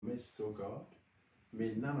midst, O God.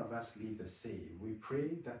 May none of us leave the same. We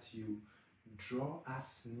pray that you draw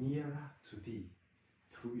us nearer to thee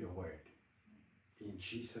through your word. In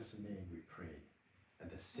Jesus' name we pray.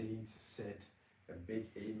 And the saints said a big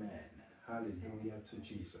amen. Hallelujah to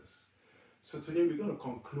Jesus. So today we're going to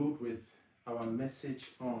conclude with our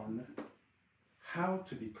message on how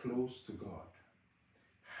to be close to God.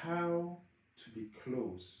 How to be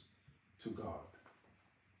close to God.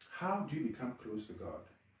 How do you become close to God?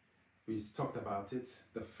 We talked about it.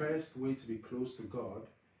 The first way to be close to God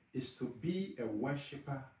is to be a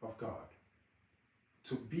worshiper of God.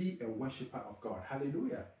 To be a worshiper of God.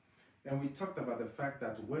 Hallelujah. And we talked about the fact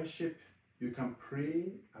that worship, you can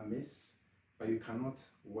pray amiss, but you cannot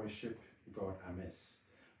worship God amiss.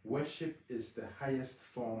 Worship is the highest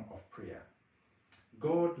form of prayer.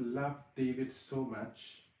 God loved David so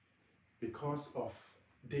much because of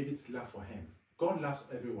David's love for him. God loves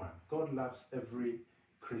everyone. God loves every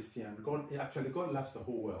Christian. God loves the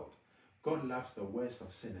whole world. God loves the worst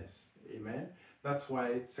of sinners. Amen. That's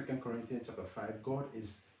why 2 Corinthians chapter 5, God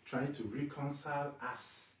is trying to reconcile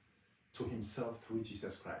us to himself through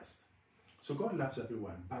Jesus Christ. So God loves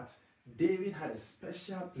everyone, but David had a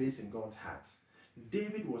special place in God's heart.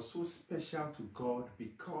 David was so special to God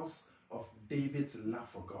because of David's love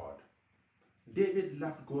for God. David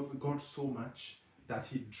loved God so much that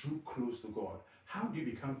he drew close to God. How do you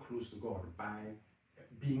become close to God? By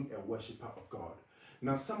being a worshiper of God.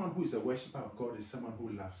 Now, someone who is a worshiper of God is someone who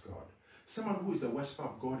loves God. Someone who is a worshiper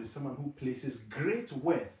of God is someone who places great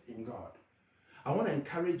worth in God. I want to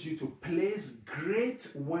encourage you to place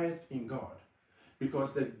great worth in God,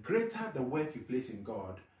 because the greater the worth you place in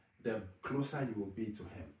God, the closer you will be to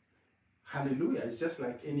him. Hallelujah. It's just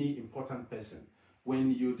like any important person.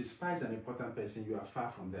 When you despise an important person, you are far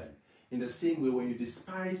from them. In the same way, when you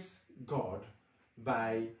despise God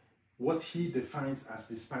by what he defines as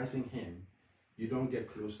despising him, you don't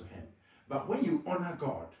get close to him. But when you honor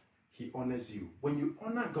God, he honors you. When you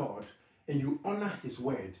honor God and you honor his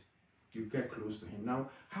word, you get close to him. Now,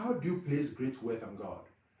 how do you place great worth on God?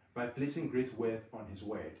 By placing great worth on his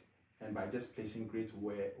word, and by just placing great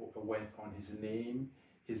worth on his name,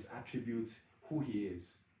 his attributes, who he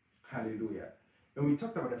is. Hallelujah. And we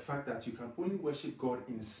talked about the fact that you can only worship God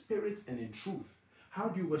in spirit and in truth. How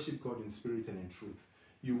do you worship God in spirit and in truth?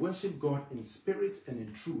 You worship God in spirit and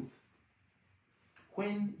in truth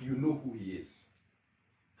when you know who he is.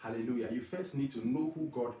 Hallelujah. You first need to know who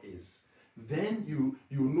God is. Then you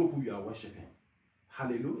know who you are worshiping.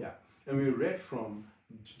 Hallelujah. And we read from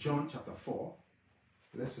John chapter 4.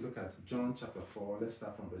 Let's look at John chapter 4. Let's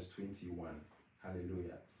start from verse 21.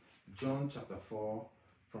 Hallelujah. John chapter 4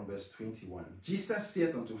 from verse 21. Jesus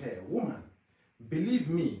said unto her, Woman, believe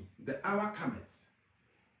me, the hour cometh,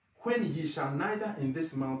 when ye shall neither in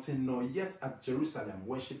this mountain nor yet at Jerusalem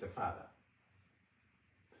worship the Father.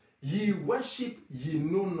 Ye worship ye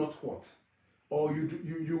know not what. Or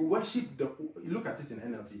you worship, look at it in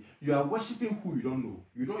NLT. You are worshiping who you don't know.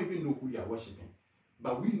 You don't even know who you are worshiping.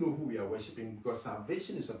 But we know who we are worshiping, because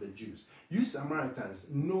salvation is of the Jews. You Samaritans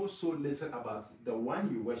know so little about the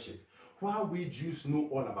one you worship, while we Jews know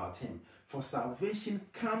all about him. For salvation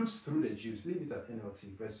comes through the Jews. Leave it at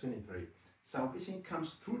NLT, verse 23. Salvation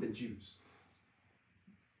comes through the Jews.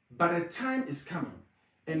 But a time is coming,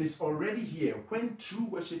 and is already here, when true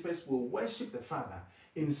worshippers will worship the Father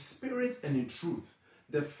in spirit and in truth.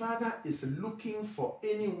 The Father is looking for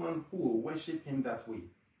anyone who will worship him that way.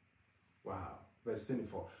 Wow. Verse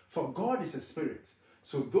 24. For God is a spirit,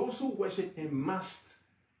 so those who worship him must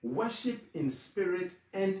worship in spirit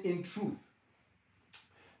and in truth.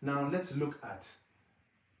 Now let's look at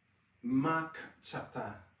Mark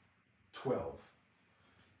chapter 12.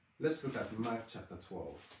 Let's look at Mark chapter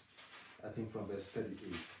 12. I think from verse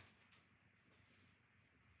 38.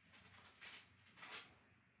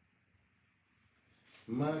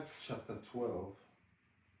 Mark chapter 12.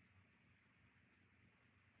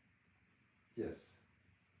 Yes.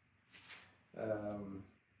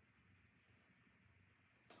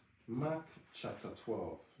 Mark chapter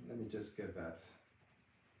 12. Let me just get that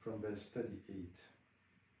from verse 38.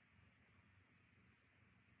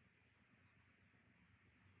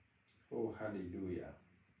 Oh, hallelujah.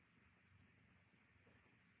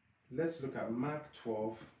 Let's look at Mark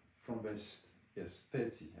 12 from verse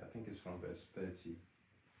 30. I think it's from verse 30.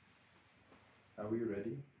 Are we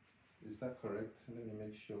ready? Is that correct? Let me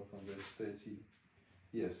make sure from verse 30.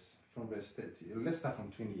 Yes, from verse 30. Let's start from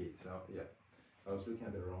 28. Yeah, I was looking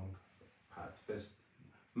at the wrong part.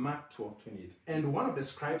 Mark 12, 28. And one of the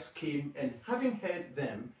scribes came, and having heard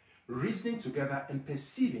them reasoning together and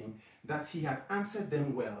perceiving that he had answered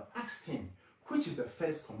them well, asked him, which is the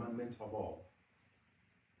first commandment of all?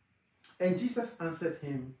 And Jesus answered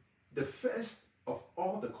him, the first of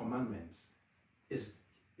all the commandments is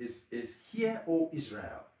hear, O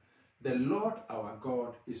Israel, the Lord our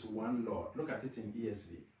God is one Lord. Look at it in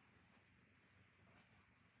ESV.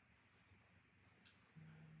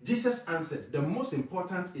 Jesus answered, the most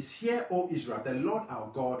important is hear, O Israel, the Lord our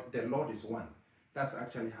God, the Lord is one. That's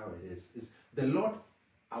actually how it is. It's the Lord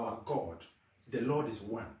our God, the Lord is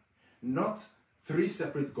one. Not three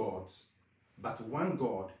separate gods, but one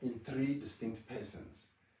God in three distinct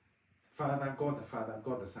persons. Father, God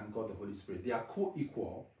the Son, God the Holy Spirit. They are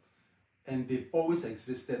co-equal, and they've always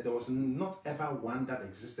existed. There was not ever one that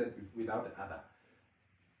existed without the other.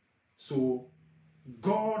 So,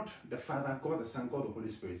 God the Father, God the Son, God the Holy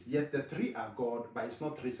Spirit. Yet the three are God, but it's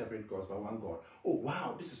not three separate gods, but one God. Oh,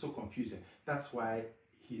 wow, this is so confusing. That's why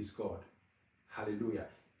he is God. Hallelujah.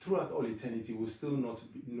 Throughout all eternity, we'll still not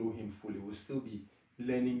know him fully. We'll still be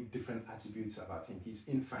learning different attributes about him. He's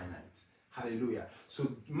infinite. Hallelujah.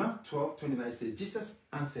 So Mark 12:29 says, Jesus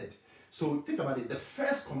answered. So think about it. The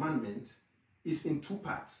first commandment is in two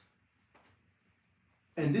parts.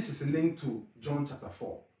 And this is linked to John chapter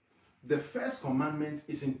 4. The first commandment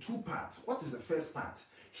is in two parts. What is the first part?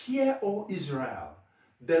 Hear, O Israel,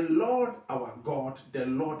 the Lord our God, the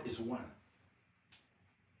Lord is one.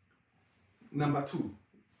 Number 2,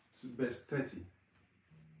 verse 30.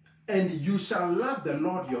 And you shall love the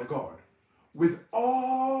Lord your God with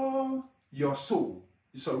all your soul,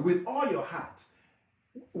 with all your heart,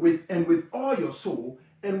 with all your soul,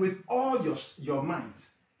 and with all your might,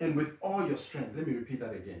 and with all your strength. Let me repeat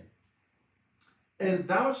that again.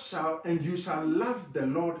 And you shall love the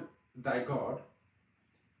Lord thy God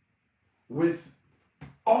with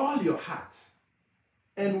all your heart,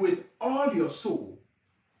 and with all your soul,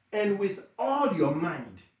 and with all your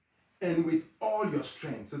mind, and with all your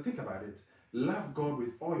strength. So think about it. Love God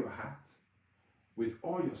with all your heart, with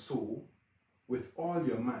all your soul, with all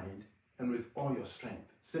your mind, and with all your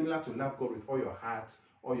strength. Similar to love God with all your heart,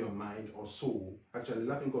 all your mind, or soul. Actually,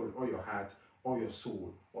 loving God with all your heart, all your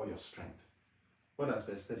soul, all your strength. What does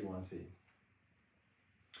verse 31 say?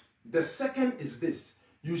 The second is this: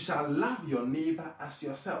 you shall love your neighbor as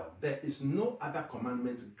yourself. There is no other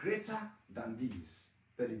commandment greater than these.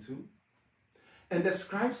 32. And the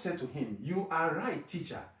scribe said to him, you are right,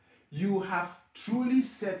 teacher. You have truly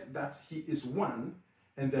said that he is one,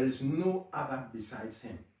 and there is no other besides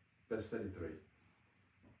him. Verse 33.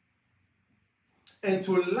 And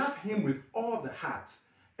to love him with all the heart,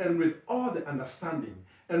 and with all the understanding,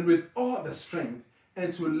 and with all the strength,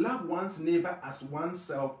 and to love one's neighbor as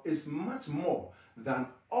oneself is much more than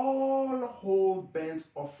all whole burnt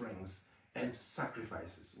offerings and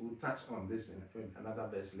sacrifices. We'll touch on this in another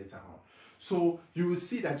verse later on. So you will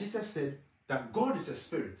see that Jesus said that God is a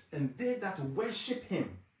spirit, and they that worship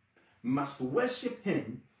him must worship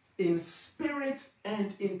him in spirit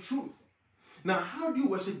and in truth. Now, how do you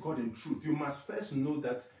worship God in truth? You must first know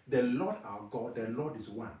that the Lord our God, the Lord is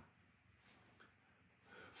one.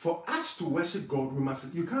 For us to worship God,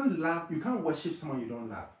 you can't worship someone you don't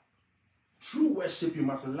love. True worship, you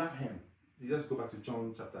must love him. You just go back to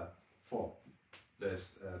John chapter 4,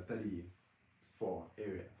 verse 34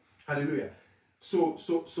 area. Hallelujah. So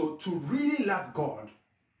to really love God,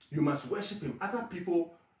 you must worship him. Other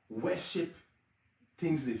people worship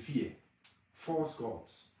things they fear, false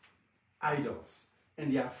gods, idols,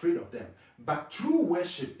 and they are afraid of them. But true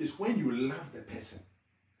worship is when you love the person.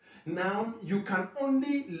 Now, you can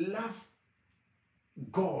only love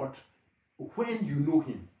God when you know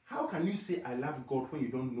him. How can you say I love God when you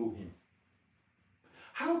don't know him?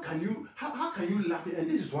 How can you love him?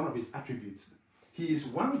 And this is one of his attributes. He is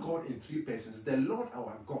one God in three persons. The Lord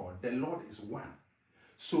our God, the Lord is one.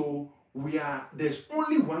 So there's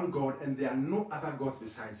only one God, and there are no other gods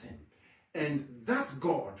besides him. And that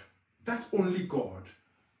God, that only God,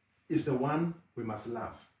 is the one we must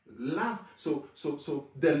love. Love. So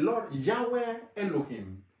the Lord Yahweh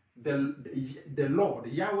Elohim, the Lord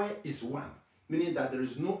Yahweh is one, meaning that there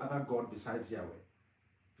is no other God besides Yahweh.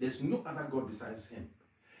 There's no other God besides him.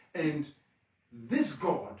 And this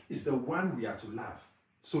God is the one we are to love.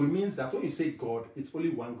 So it means that when you say God, it's only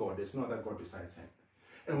one God. There's no other God besides him.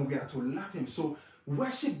 And we are to love him. So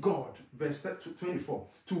worship God, verse 24.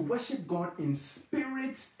 To worship God in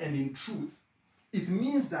spirit and in truth. It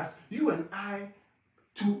means that you and I,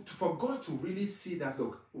 for God to really see that,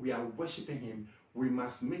 look, we are worshiping him, we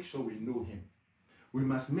must make sure we know him. We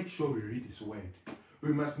must make sure we read his word.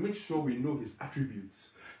 We must make sure we know his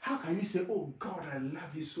attributes. How can you say, oh God, I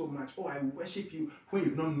love you so much, oh I worship you, when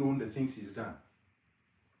you've not known the things he's done?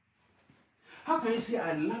 How can you say,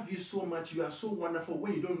 I love you so much, you are so wonderful,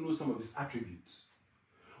 when you don't know some of his attributes?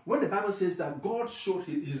 when the Bible says that God showed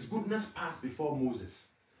his goodness passed before Moses,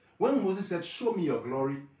 when Moses said, show me your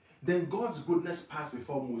glory, then God's goodness passed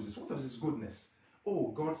before Moses. What was his goodness? Oh,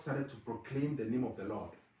 God started to proclaim the name of the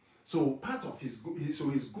Lord. So part of his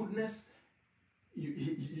goodness,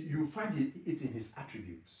 you find it in his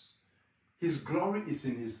attributes. His glory is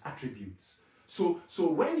in his attributes. So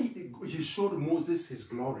when he showed Moses his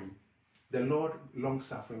glory, the Lord,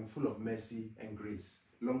 long-suffering, full of mercy and grace,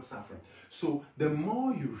 long-suffering. So the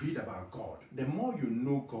more you read about God, the more you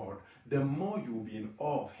know God, the more you will be in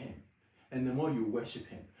awe of him, and the more you worship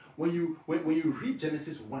him. When you read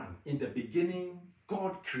Genesis 1, in the beginning,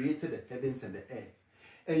 God created the heavens and the earth,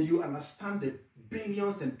 and you understand the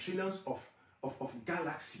billions and trillions of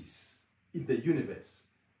galaxies in the universe,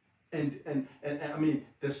 and I mean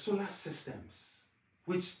the solar systems,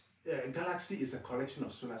 which galaxy is a collection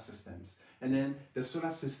of solar systems, and then the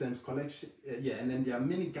solar systems collection, and then there are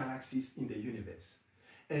many galaxies in the universe,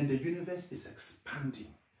 and the universe is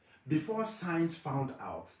expanding. Before science found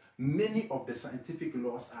out, many of the scientific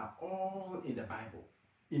laws are all in the Bible,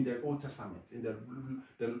 in the Old Testament, in the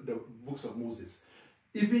books of Moses.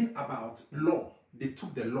 Even about law, they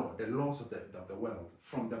took the laws of the world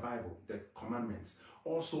from the Bible, the commandments.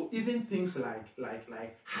 Also, even things like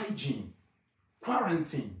hygiene,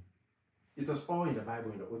 quarantine, it was all in the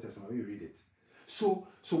Bible, in the Old Testament. We read it. So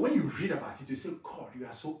when you read about it, you say, God, you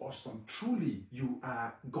are so awesome. Truly, you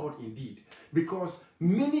are God indeed. Because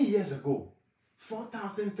many years ago,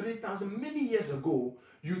 4,000, 3,000, many years ago,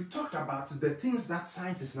 you talked about the things that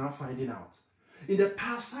science is now finding out. In the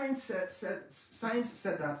past, science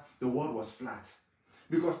said that the world was flat.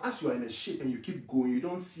 Because as you are in a ship and you keep going, you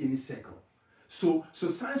don't see any circle. So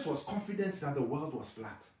science was confident that the world was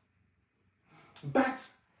flat. But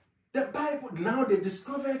the Bible, now they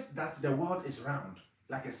discovered that the world is round,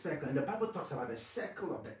 like a circle. And the Bible talks about the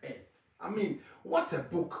circle of the earth. I mean, what a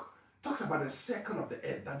book. Talks about the circle of the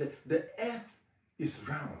earth, that the earth is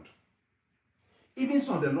round. Even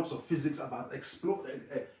some of the laws of physics about expanding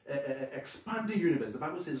universe. The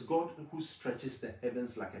Bible says God who stretches the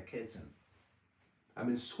heavens like a curtain. I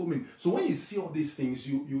mean, so many. So when you see all these things,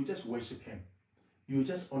 you just worship him. You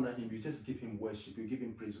just honor him. You just give him worship. You give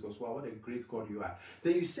him praise because, wow, what a great God you are.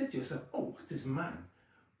 Then you say to yourself, oh, what is man?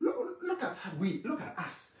 Look at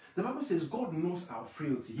us. The Bible says God knows our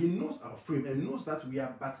frailty. He knows our frame and knows that we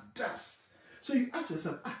are but dust. So you ask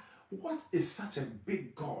yourself, what is such a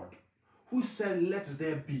big God who said, let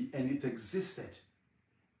there be, and it existed?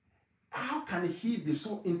 How can he be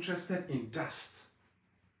so interested in dust?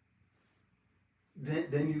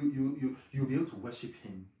 Then you'll be able to worship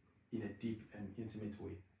him in a deep and intimate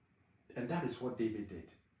way. And that is what David did.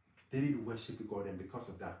 David worshipped God, and because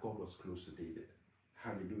of that, God was close to David.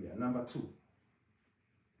 Hallelujah. Number 2,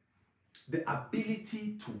 the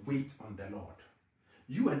ability to wait on the Lord.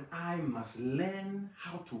 You and I must learn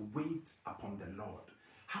how to wait upon the Lord,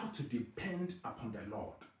 how to depend upon the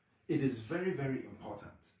Lord. It is very, very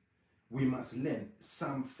important. We must learn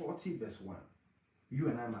Psalm 40 verse 1. You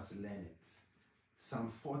and I must learn it. Psalm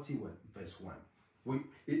 40 verse 1.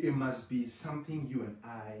 It must be something you and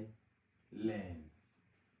I learn.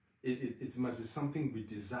 It must be something we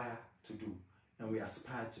desire to do and we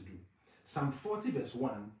aspire to do. Psalm 40 verse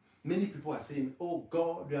 1, many people are saying, oh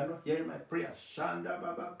God, you are not hearing my prayer. Shanda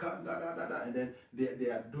baba kanda da da da. And then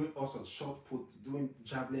they are doing all sorts of short put, doing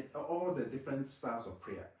javelin, all the different styles of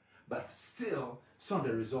prayer. But still, some of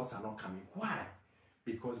the results are not coming. Why?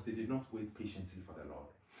 Because they did not wait patiently for the Lord.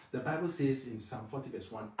 The Bible says in Psalm 40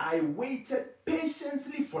 verse 1, I waited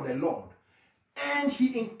patiently for the Lord, and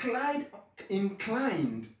he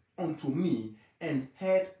inclined unto me and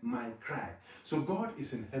heard my cry. So God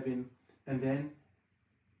is in heaven, and then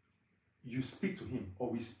you speak to him, or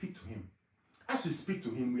we speak to him. As we speak to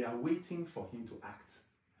him, we are waiting for him to act.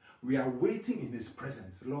 We are waiting in his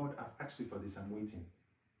presence. Lord, I've asked you for this, I'm waiting.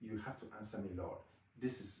 You have to answer me, Lord.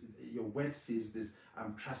 This is, your word says this,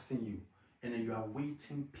 I'm trusting you. And then you are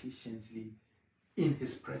waiting patiently in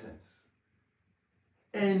his presence.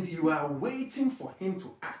 And you are waiting for him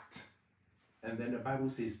to act. And then the Bible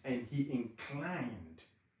says, and he inclined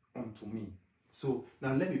unto me. So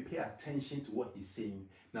now let me pay attention to what he's saying.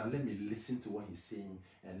 Now let me listen to what he's saying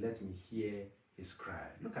and let me hear his cry.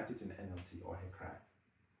 Look at it in the NLT, or her cry.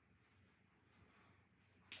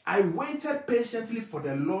 I waited patiently for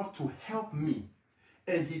the Lord to help me,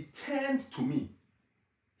 and he turned to me.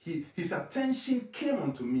 His attention came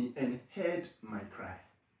unto me and heard my cry.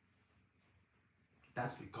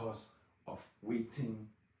 That's because of waiting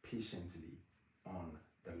patiently on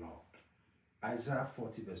the Lord. Isaiah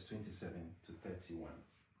 40 verse 27 to 31.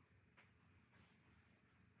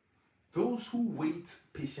 Those who wait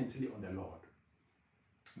patiently on the Lord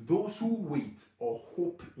Those who wait or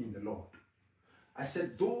hope in the Lord. I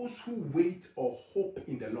said, those who wait or hope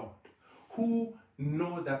in the Lord, who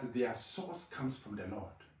know that their source comes from the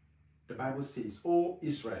Lord. The Bible says, O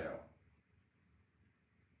Israel,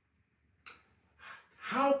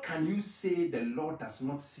 how can you say the Lord does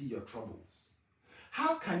not see your troubles?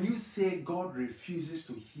 How can you say God refuses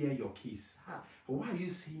to hear your case? Why are you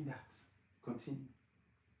saying that? Continue.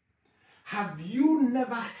 Have you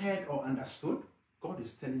never heard or understood? God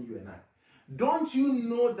is telling you and I. Don't you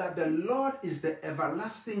know that the Lord is the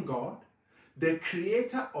everlasting God, the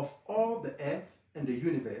creator of all the earth and the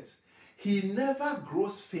universe? He never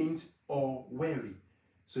grows faint or weary.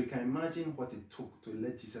 So you can imagine what it took to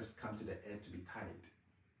let Jesus come to the earth to be tired.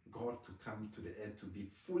 God to come to the earth to be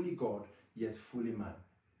fully God, yet fully man.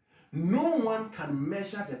 No one can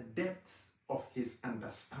measure the depth of his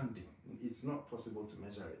understanding. It's not possible to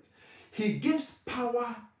measure it. He gives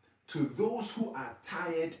power to those who are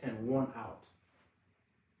tired and worn out.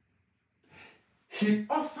 He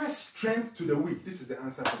offers strength to the weak. This is the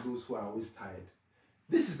answer for those who are always tired.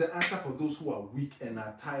 This is the answer for those who are weak and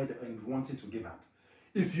are tired and wanting to give up.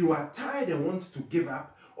 If you are tired and want to give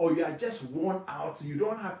up, or you are just worn out, you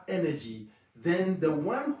don't have energy, then the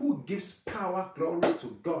one who gives power, glory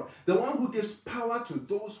to God, the one who gives power to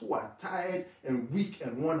those who are tired and weak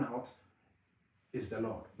and worn out is the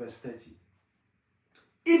Lord. Verse 30.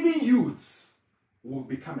 Even youths will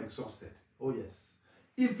become exhausted. Oh yes.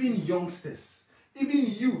 Even youngsters,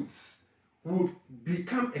 even youths will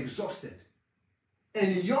become exhausted.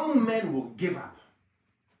 And young men will give up.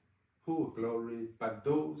 Oh, glory. But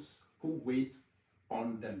those who wait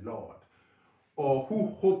on the Lord, or who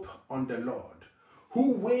hope on the Lord,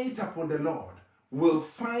 who wait upon the Lord, will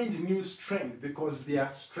find new strength, because their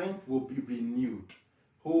strength will be renewed.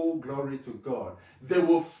 Oh, glory to God. They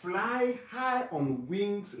will fly high on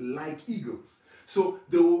wings like eagles. So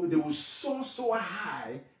they will soar so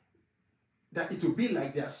high that it will be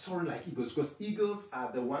like they are soaring like eagles, because eagles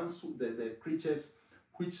are the ones, the creatures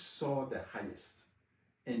which soar the highest.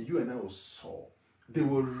 And you and I will soar. They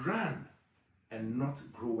will run and not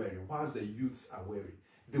grow weary, whilst the youths are weary.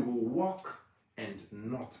 They will walk and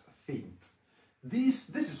not faint. This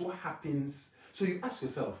is what happens. So you ask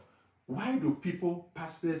yourself, why do people,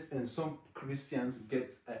 pastors and some Christians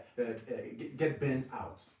get burnt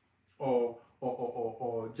out, or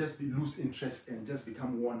just lose interest and just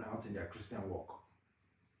become worn out in their Christian walk?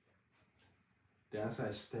 The answer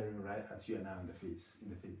is staring right at you and I in the face.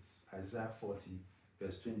 Isaiah 40,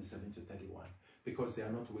 verse 27 to 31. Because they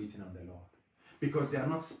are not waiting on the Lord. Because they are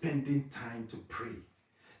not spending time to pray.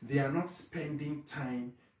 They are not spending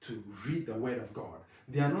time to read the word of God.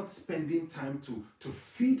 They are not spending time to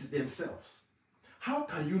feed themselves. How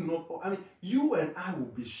can you not? I mean, you and I will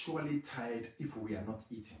be surely tired if we are not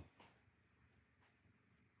eating.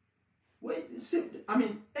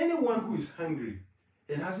 Anyone who is hungry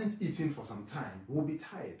and hasn't eaten for some time will be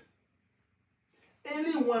tired.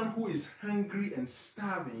 Anyone who is hungry and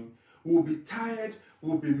starving will be tired,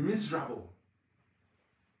 will be miserable.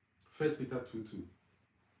 1 Peter 2:2.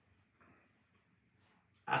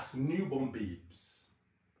 As newborn babes,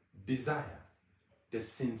 desire the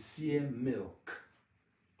sincere milk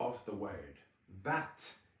of the word,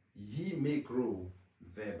 that ye may grow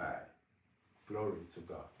thereby. Glory to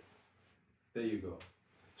God. There you go.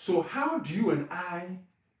 So how do you and I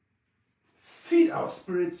feed our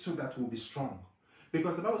spirits so that we'll be strong?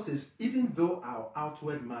 Because the Bible says, even though our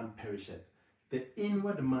outward man perisheth, the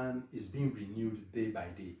inward man is being renewed day by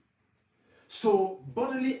day. So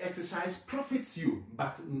bodily exercise profits you,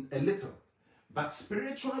 but a little. But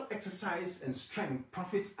spiritual exercise and strength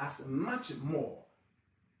profits us much more.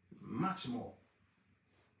 Much more.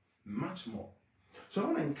 Much more. So I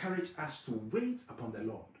want to encourage us to wait upon the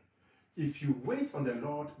Lord. If you wait on the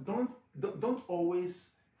Lord, don't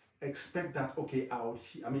always expect that, okay,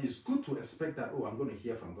 it's good to expect that, I'm going to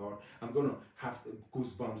hear from God. I'm going to have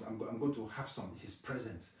goosebumps. I'm going to have His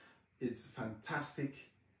presence. It's fantastic.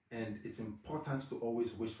 And it's important to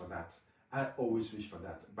always wish for that. I always wish for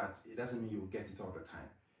that, but it doesn't mean you'll get it all the time.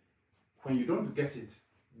 When you don't get it,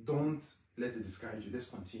 don't let it discourage you. Let's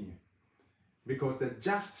continue. Because the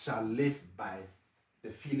just shall live by the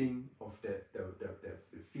feeling of the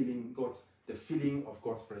feeling of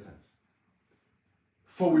God's presence.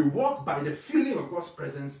 For we walk by the feeling of God's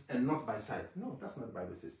presence and not by sight. No, that's not what the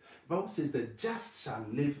Bible says. The Bible says the just shall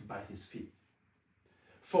live by his faith.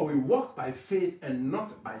 For we walk by faith and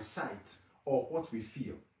not by sight or what we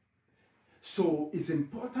feel. So it's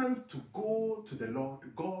important to go to the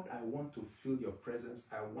Lord. God, I want to feel your presence.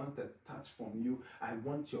 I want a touch from you. I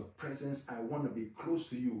want your presence. I want to be close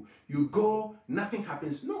to you. You go, nothing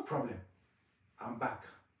happens. No problem. I'm back.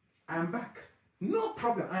 I am back. No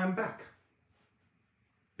problem, I am back.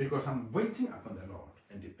 Because I'm waiting upon the Lord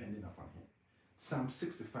and depending upon him. Psalm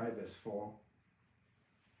 65 verse 4.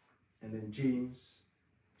 And then James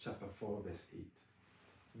chapter 4 verse 8.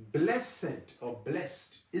 Blessed or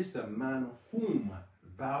blessed is the man whom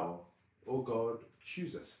thou, O God,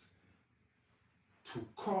 choosest to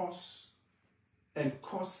cause and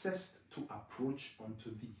causest to approach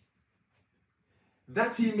unto thee,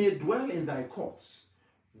 that he may dwell in thy courts.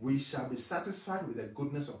 We shall be satisfied with the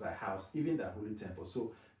goodness of thy house, even thy holy temple.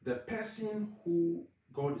 So the person who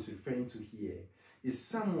God is referring to here is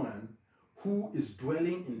someone who is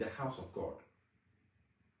dwelling in the house of God.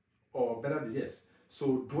 Or better, yes.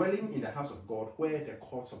 So dwelling in the house of God, where the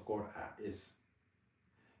courts of God is.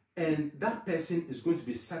 And that person is going to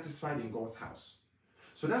be satisfied in God's house.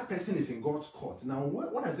 So that person is in God's court. Now,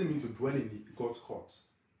 what does it mean to dwell in God's courts?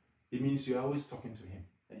 It means you're always talking to him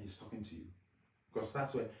and he's talking to you. Because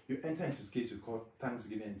that's where you enter into his gates with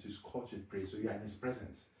thanksgiving and into his courts with praise. So you are in his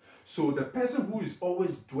presence. So the person who is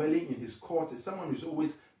always dwelling in his court is someone who's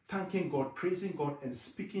always thanking God, praising God, and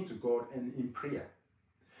speaking to God and in prayer.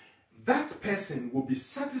 That person will be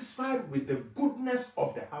satisfied with the goodness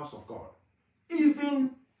of the house of God,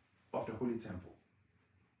 even of the holy temple.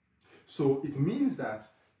 So it means that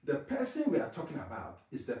the person we are talking about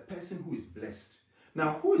is the person who is blessed.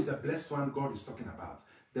 Now, who is the blessed one God is talking about?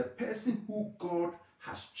 The person who God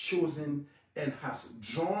has chosen and has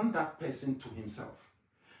drawn that person to himself.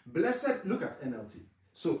 Blessed, look at NLT.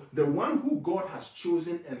 So the one who God has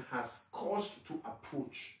chosen and has caused to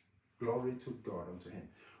approach. Glory to God unto him.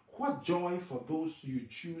 What joy for those you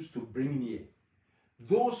choose to bring near.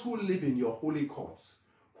 Those who live in your holy courts.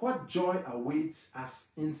 What joy awaits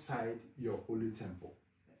us inside your holy temple.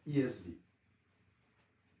 ESV.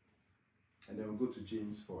 And then we'll go to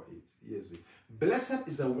James 4:8. ESV. Blessed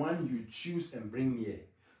is the one you choose and bring near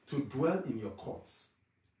to dwell in your courts.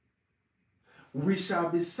 We shall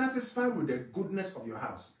be satisfied with the goodness of your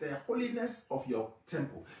house, the holiness of your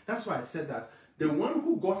temple. That's why I said that the one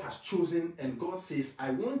who God has chosen, and God says, I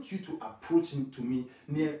want you to approach him to me,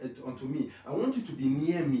 unto me. I want you to be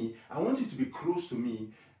near me. I want you to be close to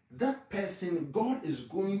me. That person, God is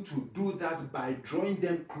going to do that by drawing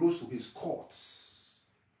them close to his courts.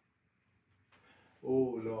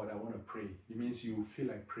 Oh Lord, I want to pray. It means you feel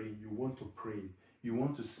like praying. You want to pray. You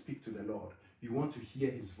want to speak to the Lord. You want to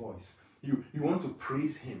hear his voice. You want to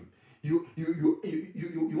praise him. You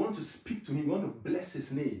want to speak to him. You want to bless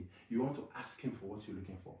his name. You want to ask him for what you're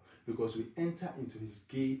looking for. Because we enter into his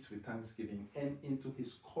gates with thanksgiving and into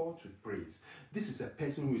his court with praise. This is a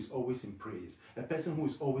person who is always in praise. A person who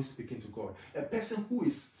is always speaking to God. A person who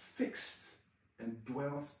is fixed and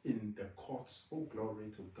dwells in the courts. Oh,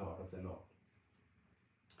 glory to God of the Lord.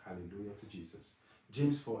 Hallelujah to Jesus.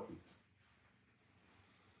 James 4:8.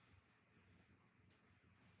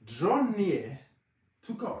 Draw near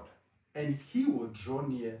to God, and he will draw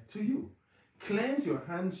near to you. Cleanse your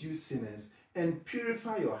hands, you sinners, and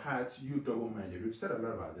purify your hearts, you double-minded. We've said a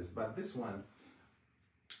lot about this, but this one,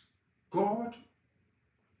 God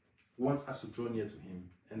wants us to draw near to him,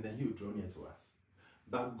 and then he will draw near to us.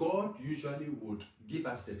 But God usually would give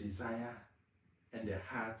us the desire and the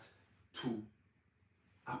heart to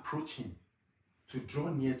approach him, to draw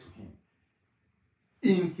near to him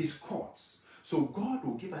in his courts. So God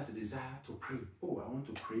will give us the desire to pray. Oh, I want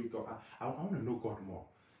to pray God. I want to know God more.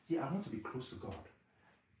 Yeah, I want to be close to God.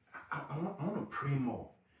 I want to pray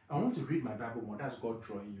more. I want to read my Bible more. That's God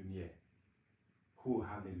drawing you near. Oh,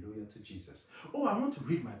 hallelujah to Jesus. Oh, I want to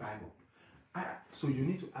read my Bible. So you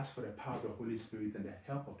need to ask for the power of the Holy Spirit and the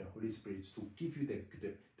help of the Holy Spirit to give you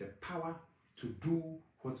the power to do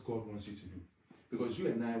what God wants you to do. Because you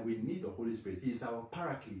and I, we need the Holy Spirit. He is our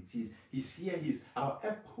paraclete. He's here. He's our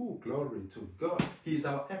glory to God. He is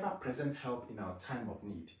our ever-present help in our time of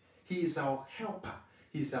need. He is our helper.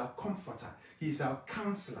 He is our comforter. He is our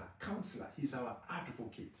counselor. He is our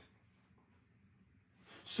advocate.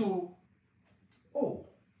 So,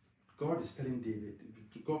 God is telling David,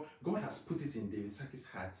 God has put it in David Saki's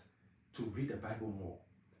heart to read the Bible more,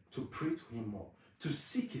 to pray to him more, to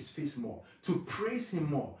seek his face more, to praise him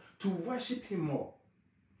more, to worship him more.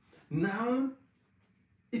 Now,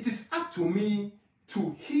 it is up to me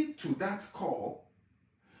to heed to that call,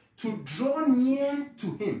 to draw near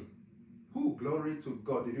to him. Glory to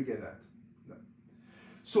God. Did you get that? No.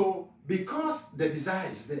 So, because the desire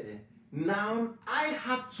is there, now I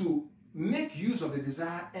have to make use of the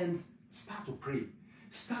desire and start to pray.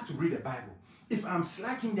 Start to read the Bible. If I'm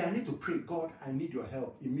slacking there, I need to pray. God, I need your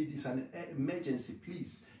help. Immediately, it's an emergency.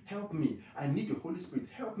 Please help me. I need the Holy Spirit.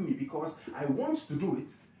 Help me because I want to do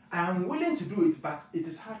it. I am willing to do it, but it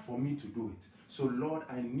is hard for me to do it. So Lord,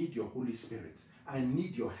 I need your Holy Spirit. I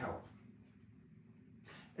need your help.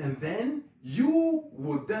 And then you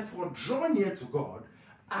will therefore draw near to God.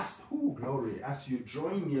 As who glory, as you draw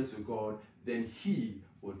near to God, then he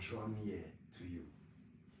will draw near to you.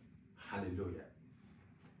 Hallelujah.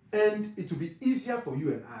 And it will be easier for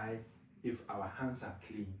you and I if our hands are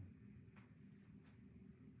clean.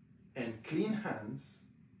 And clean hands,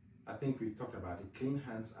 I think we've talked about it. Clean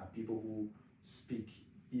hands are people who speak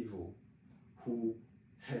evil, who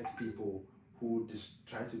hurt people, who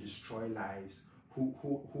try to destroy lives,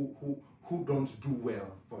 who don't do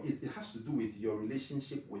well. For it has to do with your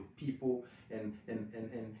relationship with people, and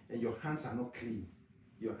your hands are not clean.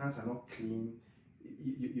 Your hands are not clean.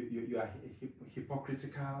 You are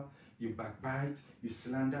hypocritical, you backbite, you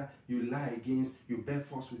slander, you lie against, you bear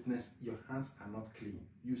false witness. Your hands are not clean,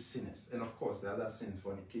 you sinners. And of course, the other sins,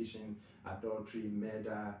 fornication, adultery,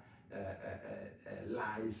 murder,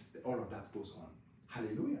 lies, all of that goes on.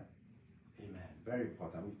 Hallelujah. Amen. Very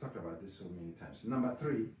important. We've talked about this so many times. Number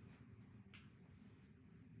 3,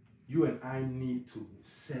 you and I need to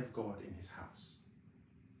serve God in his house.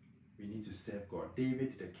 We need to serve God.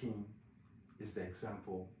 David, the king, is the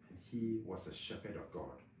example, and he was a shepherd of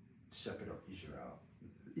God, shepherd of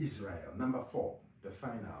Israel. Number 4, the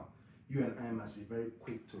final, you and I must be very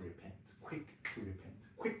quick to repent, quick to repent,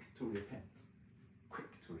 quick to repent,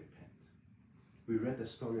 quick to repent. We read the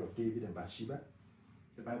story of David and Bathsheba.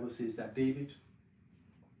 The Bible says that David,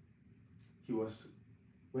 he was,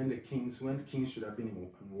 when kings should have been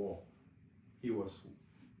in war, he was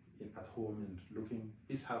at home and looking,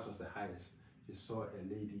 his house was the highest. He saw a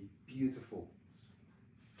lady, beautiful,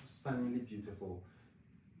 stunningly beautiful.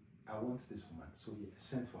 I want this woman. So he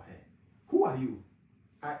sent for her. Who are you?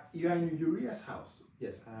 You are in Uriah's house.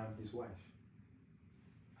 Yes, I am his wife.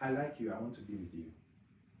 I like you. I want to be with you.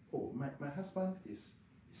 Oh, my husband is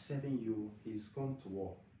serving you. He's gone to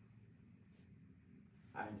war.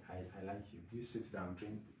 I like you. You sit down,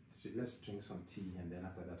 let's drink some tea, and then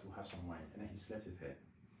after that we'll have some wine. And then he slept with her.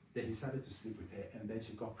 Then he started to sleep with her, and then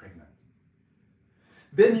she got pregnant.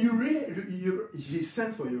 Then he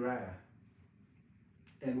sent for Uriah.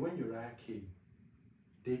 And when Uriah came,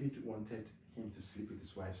 David wanted him to sleep with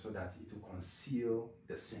his wife so that it will conceal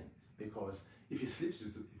the sin. Because if he sleeps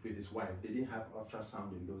with his wife, they didn't have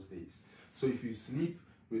ultrasound in those days. So if you sleep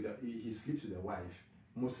he sleeps with a wife,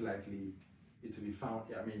 most likely it will be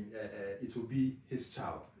found, it will be his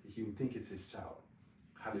child. He will think it's his child.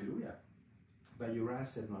 Hallelujah. But Uriah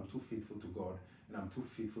said, no, I'm too faithful to God, and I'm too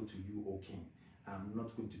faithful to you, O king. I'm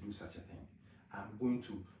not going to do such a thing. I'm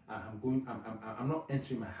not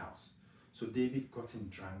entering my house. So David got him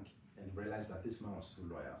drunk and realized that this man was too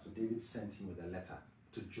loyal. So David sent him with a letter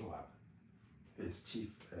to Joab, his chief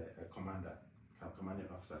commanding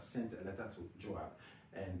officer, sent a letter to Joab.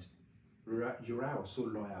 And Uriah was so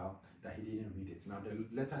loyal that he didn't read it. Now the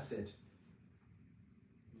letter said,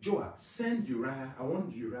 Joab, send Uriah, I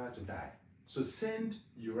want Uriah to die. So send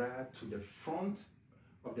Uriah to the front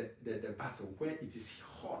of the battle where it is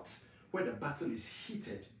hot, where the battle is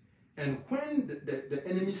heated. And when the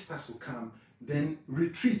enemy starts to come, then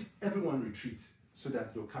retreat, everyone retreats, so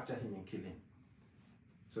that they'll capture him and kill him.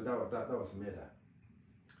 So that was murder.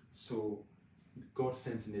 So God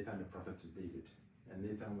sent Nathan the prophet to David. And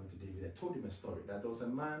Nathan went to David and told him a story that there was a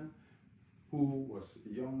man who was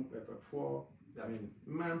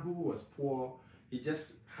man who was poor. He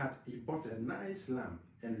bought a nice lamb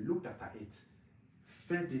and looked after it,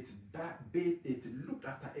 fed it, bathed it, looked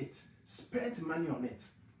after it, spent money on it,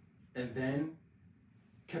 and then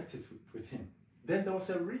kept it with him. Then there was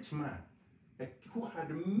a rich man who had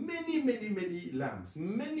many lambs,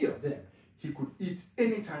 many of them. He could eat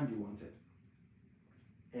anytime he wanted.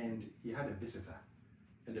 And he had a visitor,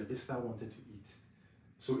 and the visitor wanted to eat.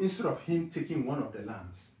 So instead of him taking one of the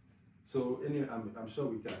lambs, so anyway, I'm sure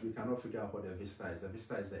we cannot figure out what the visitor is. The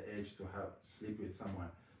visitor is the urge to sleep with someone.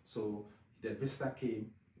 So the visitor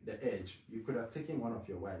came, the urge. You could have taken one of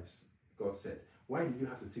your wives, God said. Why did you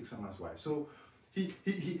have to take someone's wife? So he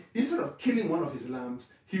instead of killing one of his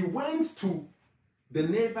lambs, he went to the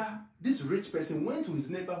neighbor. This rich person went to his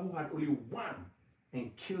neighbor who had only one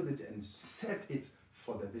and killed it and served it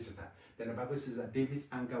for the visitor. Then the Bible says that David's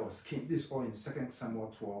anger was kindled. This is all in 2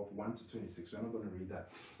 Samuel 12, 1-26. We're not going to read that.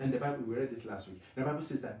 And the Bible, we read it last week. The Bible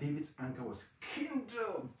says that David's anger was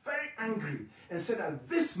kindled, very angry, and said that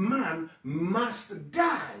this man must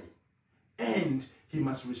die and he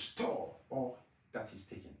must restore all that he's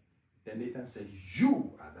taken. Then Nathan said,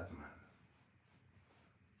 you are that man.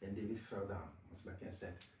 Then David fell down, as like I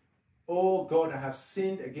said, oh God, I have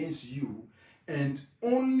sinned against you, and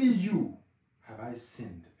only you have I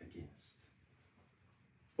sinned against.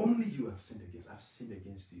 Only you have sinned against. I've sinned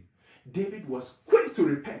against you. David was quick to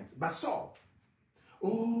repent, but Saul,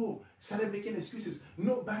 started making excuses.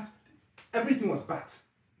 No, but everything was but.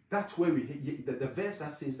 That's where the verse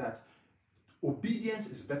that says that obedience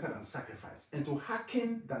is better than sacrifice, and to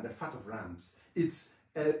hearken than the fat of rams. It's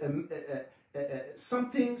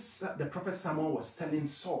something the prophet Samuel was telling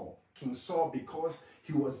Saul, King Saul, because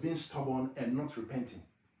he was being stubborn and not repenting.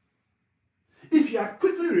 If you had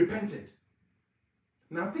quickly repented,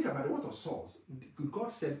 now think about it, what was Saul's?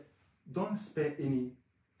 God said, don't spare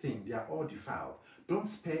anything, they are all defiled. Don't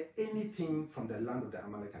spare anything from the land of the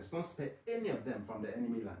Amalekites. Don't spare any of them from the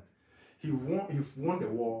enemy land. He won the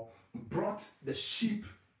war, brought the sheep,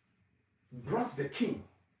 brought the king.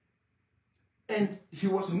 And he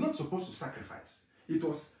was not supposed to sacrifice. It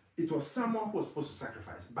was someone who was supposed to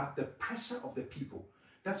sacrifice. But the pressure of the people,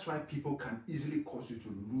 that's why people can easily cause you to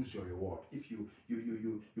lose your reward if you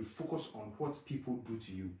focus on what people do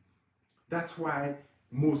to you. That's why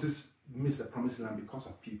Moses missed the promised land, because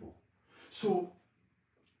of people. So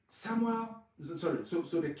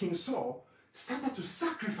the King Saul started to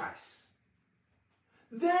sacrifice.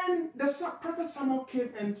 Then the prophet Samuel came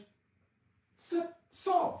and said,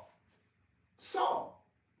 Saul,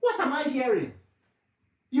 what am I hearing?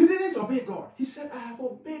 You didn't obey God. He said, I have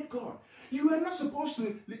obeyed God. You were supposed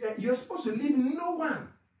to leave no one.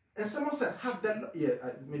 And someone said,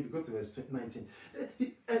 maybe go to verse 19.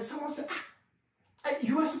 And someone said,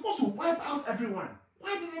 you were supposed to wipe out everyone.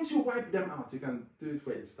 Why didn't you wipe them out? You can do it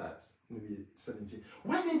where it starts, maybe 17.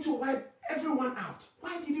 Why didn't you wipe everyone out?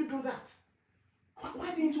 Why did you do that?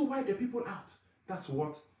 Why didn't you wipe the people out? That's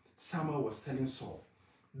what Samuel was telling Saul.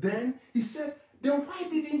 Then he said, then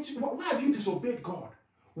why have you disobeyed God?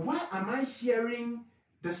 Why am I hearing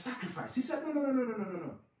the sacrifice? He said,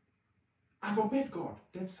 no. I've obeyed God.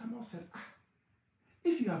 Then Samuel said,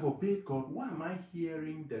 if you have obeyed God, why am I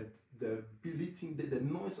hearing the bleating, the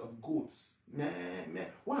noise of goats?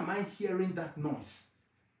 Why am I hearing that noise?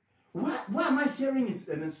 Why am I hearing it?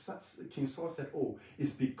 And then King Saul said,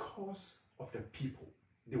 it's because of the people.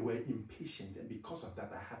 They were impatient, and because of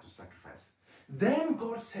that, I had to sacrifice. Then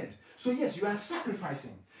God said, so yes, you are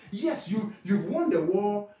sacrificing. Yes, you've won the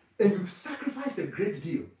war and you've sacrificed a great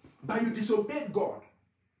deal, but you disobeyed God.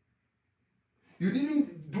 You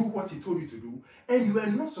didn't do what he told you to do, and you were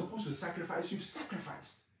not supposed to sacrifice. You've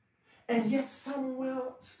sacrificed. And yet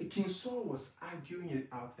King Saul was arguing it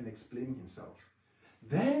out and explaining himself.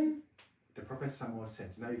 Then the prophet Samuel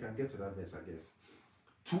said, now you can get to that verse, I guess.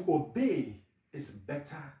 To obey is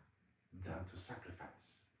better than to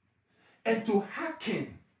sacrifice, and to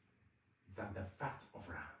hearken than the fat of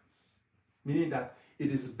rams. Meaning that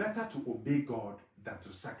it is better to obey God than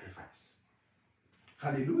to sacrifice.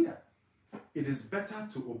 Hallelujah. It is better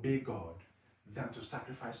to obey God than to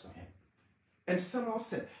sacrifice to him. And Samuel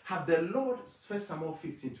said, had the Lord, 1 Samuel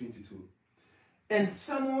 15:22, and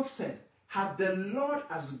Samuel said, had the Lord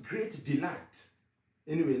as great delight.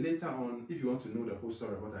 Anyway, later on, if you want to know the whole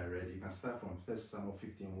story of what I read, you can start from 1 Samuel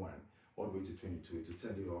 15:1 all the way to 22 to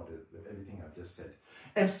tell you all everything I've just said.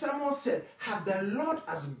 And Samuel said, had the Lord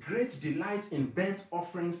as great delight in burnt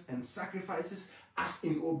offerings and sacrifices as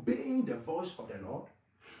in obeying the voice of the Lord?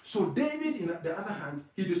 So David, on the other hand,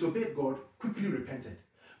 he disobeyed God, quickly repented.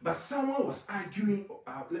 But Samuel was arguing.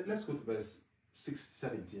 Let's go to verse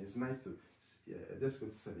 17. It's nice to, let's go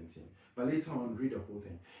to 17. But later on, read the whole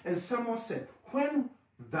thing. And Samuel said, when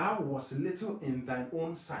thou wast little in thine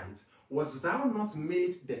own sight, was thou not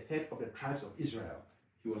made the head of the tribes of Israel?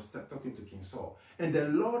 He was talking to King Saul. And the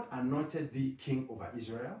Lord anointed thee king over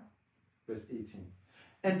Israel. Verse 18.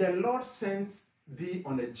 And the Lord sent thee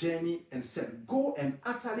on a journey and said, go and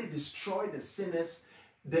utterly destroy the sinners,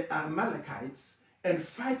 the Amalekites, and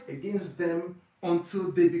fight against them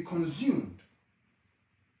until they be consumed.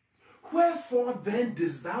 Wherefore then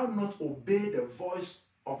didst thou not obey the voice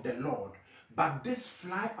of the Lord, but didst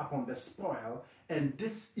fly upon the spoil, and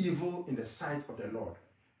didst evil in the sight of the Lord?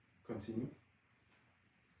 Continue.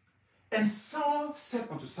 And Saul said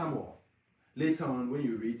unto Samuel, later on when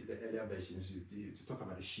you read the earlier versions, you talk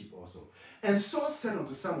about the sheep also. And Saul said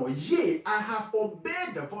unto Samuel, yea, I have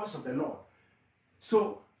obeyed the voice of the Lord.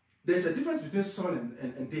 So there's a difference between Saul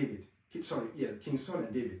and David. King Saul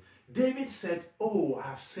and David. David said, I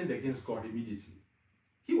have sinned against God immediately.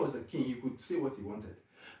 He was the king. He could say what he wanted.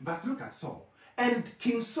 But look at Saul. And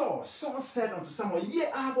King Saul said unto Samuel, yea,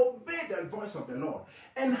 I have obeyed the voice of the Lord,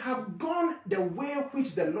 and have gone the way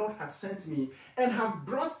which the Lord had sent me, and have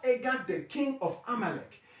brought Agag the king of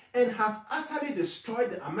Amalek, and have utterly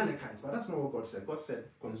destroyed the Amalekites. But that's not what God said. God said,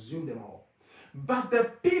 consume them all. But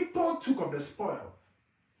the people took of the spoil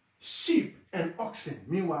sheep and oxen.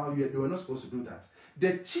 Meanwhile, they were not supposed to do that.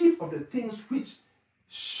 the chief of the things which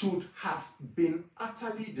should have been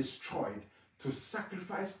utterly destroyed, to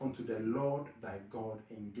sacrifice unto the Lord thy God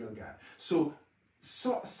in Gilgal. So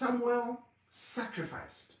Samuel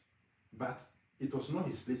sacrificed, but it was not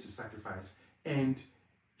his place to sacrifice, and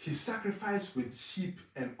he sacrificed with sheep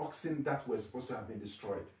and oxen that were supposed to have been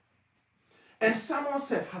destroyed. And Samuel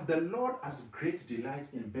said, "Had the Lord as great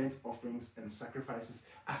delight in burnt offerings and sacrifices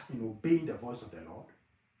as in obeying the voice of the Lord?"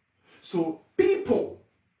 So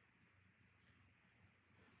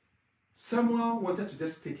Samuel wanted to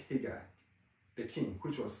just take Hagar, the king,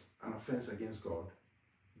 which was an offense against God,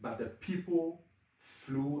 but the people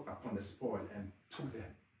flew upon the spoil and took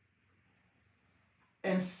them.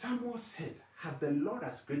 And Samuel said, "Had the Lord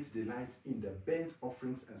as great delight in the burnt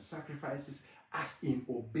offerings and sacrifices as in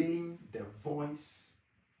obeying the voice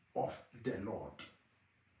of the Lord."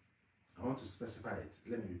 I want to specify it.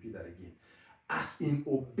 Let me repeat that again. As in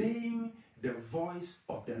obeying the voice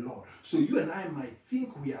of the Lord. So you and I might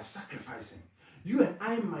think we are sacrificing. You and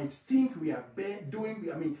I might think we are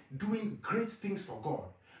doing great things for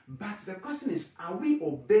God. But the question is, are we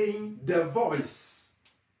obeying the voice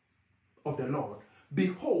of the Lord?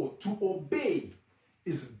 Behold, to obey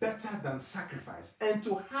is better than sacrifice, and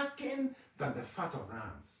to hearken than the fat of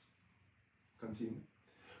rams. Continue.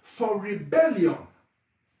 For rebellion.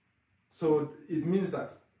 So it means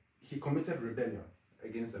that he committed rebellion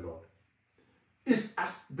against the Lord. Is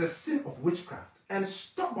as the sin of witchcraft, and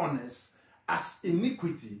stubbornness as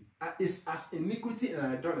iniquity, is as iniquity and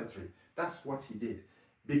idolatry. That's what he did.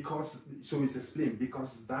 So it's explained,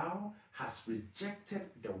 because thou hast rejected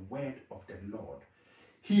the word of the Lord.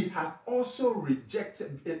 He hath also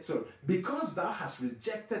rejected it. So because thou hast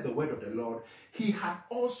rejected the word of the Lord, he hath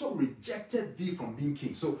also rejected thee from being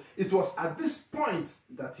king. So it was at this point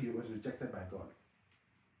that he was rejected by God.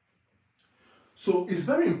 So it's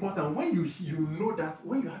very important when you know that,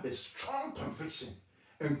 when you have a strong conviction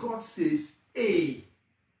and God says A,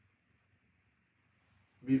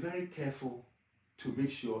 be very careful to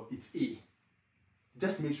make sure it's A.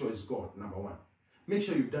 Just make sure it's God, number one. Make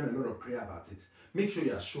sure you've done a lot of prayer about it. Make sure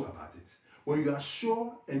you are sure about it. When you are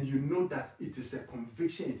sure and you know that it is a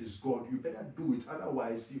conviction, it is God, you better do it.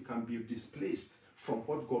 Otherwise, you can be displaced from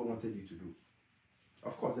what God wanted you to do.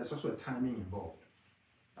 Of course, there's also a timing involved.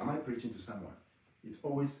 Am I preaching to someone?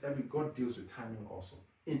 God deals with timing also.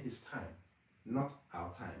 In his time. Not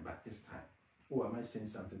our time, but his time. Oh, am I saying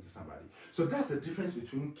something to somebody? So that's the difference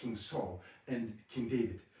between King Saul and King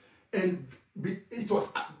David. And it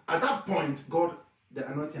was at that point,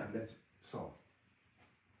 the anointing had left Saul.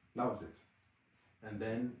 That was it. And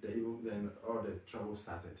then all the trouble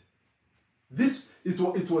started.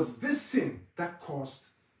 It was this sin that caused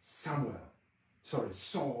Saul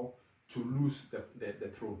to lose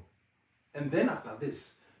the throne. And then after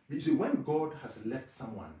this, you see, when God has left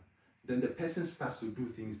someone, then the person starts to do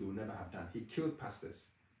things they will never have done. He killed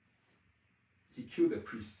pastors. He killed the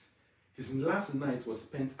priests. His last night was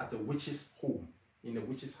spent at a witch's home, in a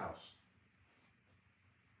witch's house.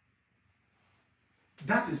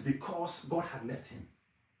 That is because God had left him.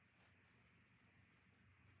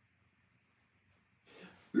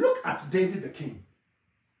 Look at David the king.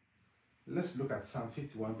 Let's look at Psalm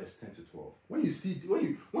 51 verse 10 to 12. When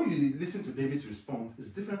you listen to David's response,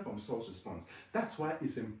 it's different from Saul's response. That's why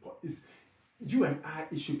it's important. You and I,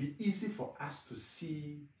 it should be easy for us to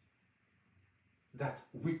see that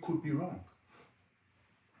we could be wrong.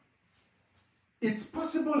 It's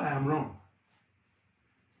possible I am wrong.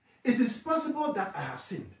 It is possible that I have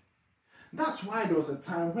sinned. That's why there was a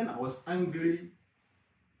time when I was angry.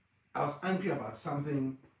 I was angry about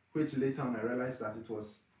something, which later on I realized that it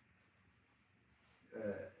was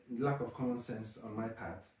lack of common sense on my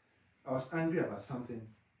part. I was angry about something.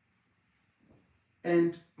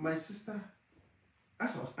 And my sister,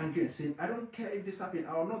 as I was angry and saying, I don't care if this happened,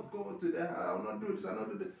 I will not go to the, I will not do this, I will not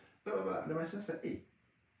do this, blah, blah, blah. Then my sister said, hey,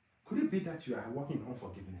 could it be that you are walking in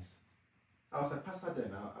unforgiveness? I was a pastor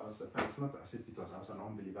then. It's not as if I was an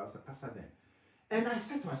unbeliever. I was a pastor then. And I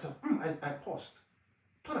said to myself, I paused,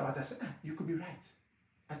 thought about it. I said, you could be right.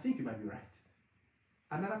 I think you might be right.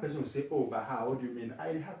 Another person will say, oh, but how? What do you mean? I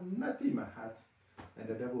have nothing in my heart. And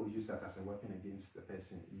the devil will use that as a weapon against the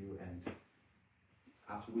person, you, and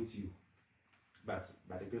outwit you. But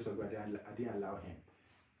by the grace of God, I didn't allow him.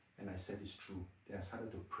 And I said it's true. Then I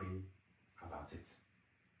started to pray about it.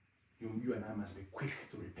 You and I must be quick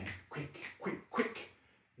to repent. Quick.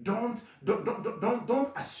 Don't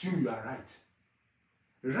assume you are right.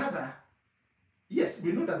 Rather, yes,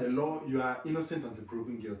 we know that the law, you are innocent until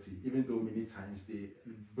proven guilty, even though many times they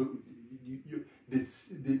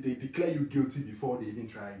declare you guilty before they even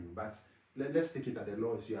try you. But let's take it that the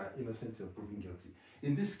law is you are innocent until proven guilty.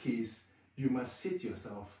 In this case, you must say to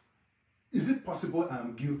yourself, is it possible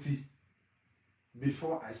I'm guilty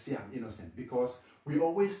before I say I'm innocent? Because we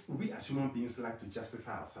as human beings like to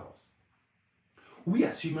justify ourselves. We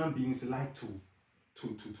as human beings like to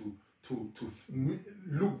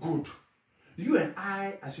look good. You and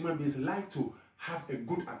I as human beings like to have a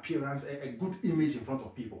good appearance, a good image in front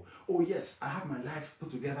of people. Oh yes, I have my life put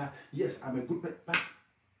together. Yes, I'm a good person. But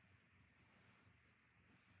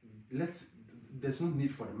there's no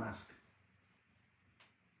need for the mask.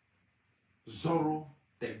 Zorro,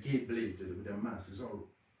 the gay blade, the mask, Zorro.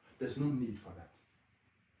 There's no need for that.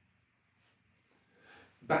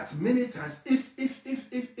 But many times, if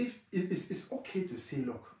it's okay to say,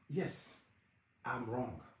 look, yes, I'm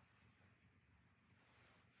wrong.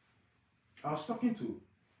 I was talking to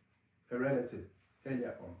a relative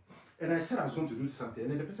earlier on, and I said I was going to do something,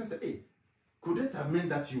 and then the person said, hey, could it have meant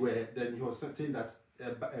that you were, then he was saying that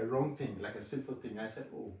a wrong thing, like a sinful thing? I said,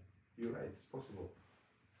 oh, you're right, it's possible.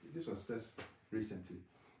 This was just recently.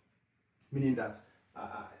 Meaning that,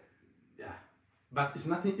 yeah. But it's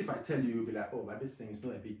nothing, if I tell you, you'll be like, oh, but this thing is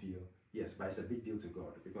not a big deal. Yes, but it's a big deal to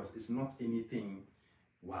God, because it's not anything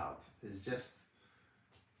wild. It's just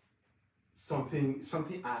something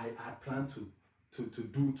I plan to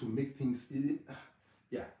do to make things,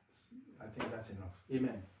 yeah, I think that's enough.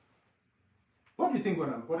 Amen. What do you think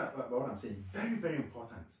about what I'm saying? Very, very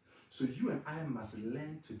important. So you and I must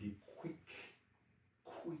learn to be quick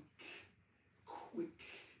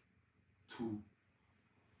to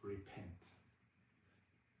repent.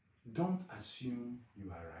 Don't assume you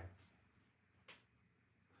are right.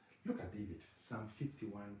 Look at David, Psalm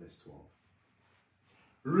 51 verse 12.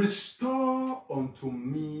 Restore unto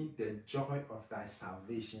me the joy of thy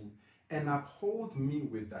salvation, and uphold me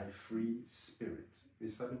with thy free spirit. We're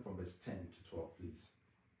starting from verse 10 to 12, please.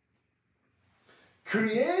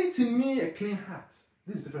 Create in me a clean heart.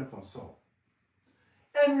 This is different from Saul.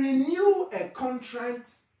 And renew a contrite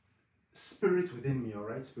spirit within me, all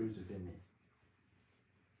right? Spirit within me.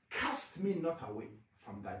 Cast me not away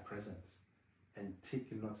from thy presence, and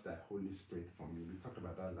take not thy Holy Spirit from me. We talked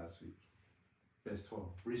about that last week. Verse 12.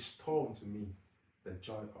 Restore unto me the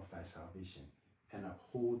joy of thy salvation, and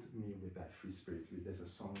uphold me with thy free spirit. There's a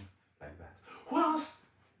song like that. Whilst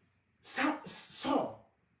Saul,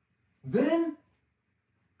 then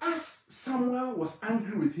as Samuel was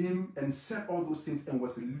angry with him and said all those things and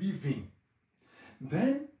was leaving,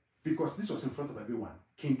 then, because this was in front of everyone,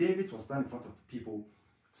 King David was done in front of people,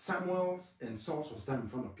 Samuel's and Saul's was done in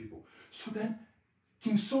front of people. So then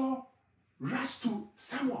King Saul rushed to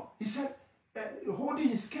Samuel. He said, holding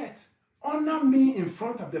his skirt, honor me in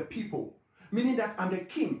front of the people, meaning that I'm the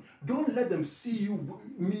king. Don't let them see you,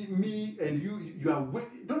 me and you are,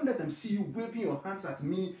 don't let them see you waving your hands at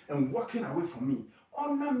me and walking away from me.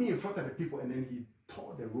 Honor me in front of the people. And then he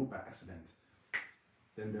tore the robe by accident.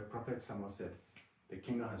 Then the prophet Samuel said, the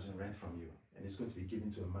kingdom has been rent from you, and it's going to be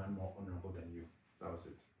given to a man more honorable than you. That was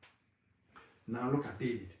it. Now look at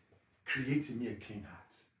David. Create in me a clean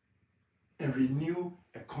heart, and renew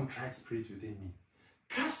a contrite spirit within me.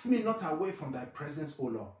 Cast me not away from thy presence, O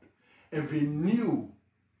Lord, and renew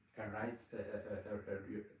a right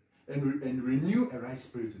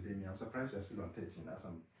spirit within me. I'm surprised you're still on 13 as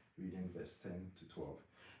I'm reading verse 10 to 12.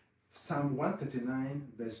 Psalm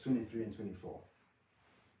 139, verse 23 and 24.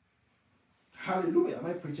 Hallelujah. Am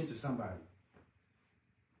I preaching to somebody?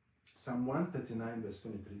 Psalm 139, verse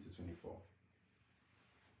 23 to 24.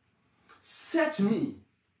 Search me.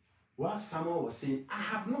 While Samuel was saying, I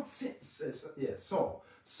have not sinned. Saul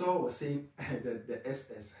was saying, the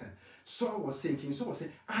SS. Saul was saying, King Saul was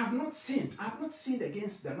saying, I have not sinned. I have not sinned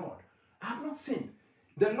against the Lord. I have not sinned.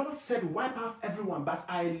 The Lord said, wipe out everyone, but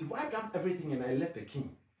I wiped out everything and I left the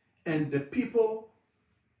king. And the people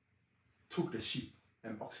took the sheep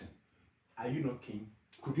and oxen. Are you not king?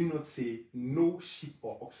 Could you not say, no sheep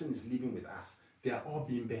or oxen is living with us? They are all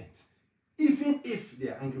being burnt. Even if they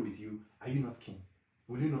are angry with you, are you not king?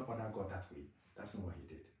 Will you not honor God that way? That's not what he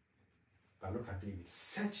did. But look at David.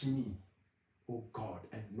 Search me, O God,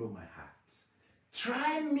 and know my heart.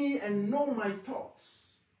 Try me and know my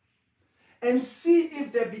thoughts. And see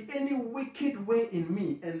if there be any wicked way in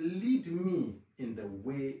me, and lead me in the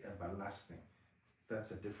way everlasting. That's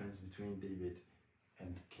the difference between David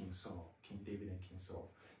and King Saul. King David and King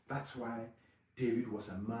Saul. That's why David was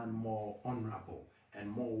a man more honorable and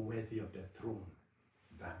more worthy of the throne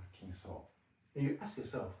than King Saul. And you ask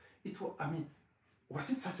yourself, was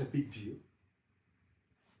it such a big deal?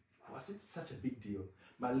 Was it such a big deal?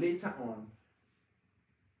 But later on,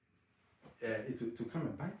 it will come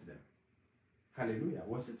and bite them. Hallelujah.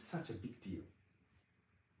 Was it such a big deal?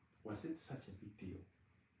 Was it such a big deal?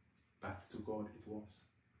 But to God it was.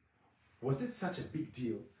 Was it such a big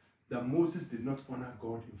deal that Moses did not honor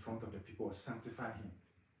God in front of the people or sanctify him?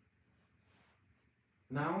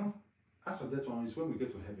 Now, as for that one, is when we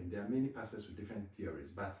get to heaven, there are many pastors with different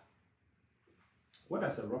theories, but what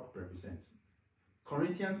does the rock represent?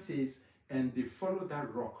 Corinthians says, and they followed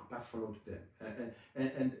that rock that followed them.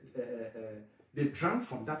 They drank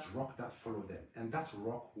from that rock that followed them, and that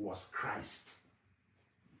rock was Christ.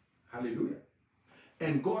 Hallelujah.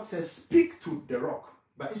 And God says, speak to the rock.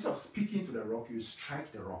 But instead of speaking to the rock, you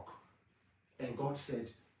strike the rock. And God said,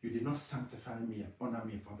 you did not sanctify me and honor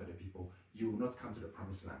me in front of the people. You will not come to the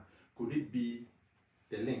promised land. Could it be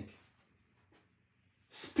the link?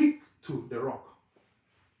 Speak to the rock,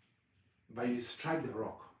 but you strike the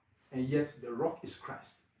rock. And yet the rock is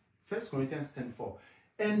Christ. 1 Corinthians 10:4.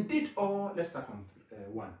 And did all, let's start from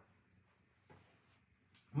 1.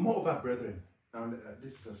 Moreover, brethren, and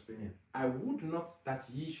this is explaining, I would not that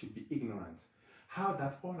ye should be ignorant, how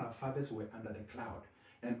that all our fathers were under the cloud,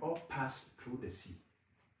 and all passed through the sea,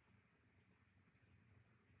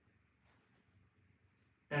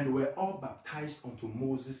 and were all baptized unto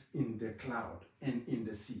Moses in the cloud and in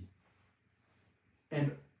the sea,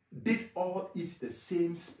 and did all eat the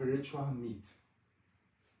same spiritual meat,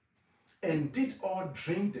 and did all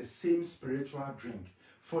drink the same spiritual drink,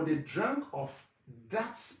 for they drank of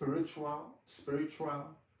that spiritual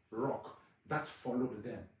rock that followed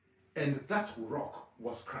them, and that rock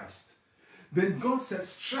was Christ. Then God says,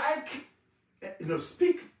 strike,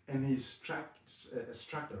 speak, and he struck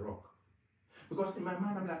the rock. Because in my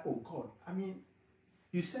mind, I'm like, oh God, I mean,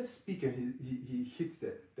 you said speak and he hits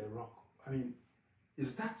the rock. I mean,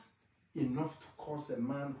 is that enough to cause a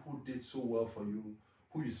man who did so well for you,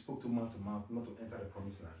 who you spoke to mouth, not to enter the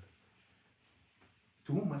promised land?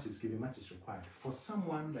 To whom much is given, much is required. For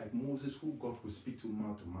someone like Moses, who God could speak to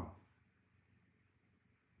mouth,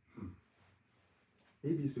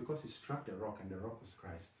 maybe it's because he struck the rock and the rock was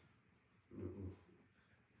Christ.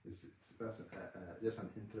 That's just an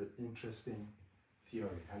interesting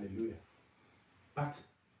theory. Hallelujah. But,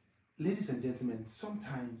 ladies and gentlemen,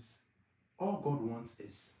 sometimes all God wants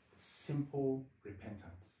is simple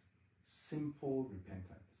repentance. Simple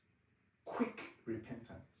repentance. Quick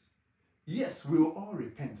repentance. Yes, we will all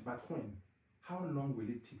repent, but when? How long will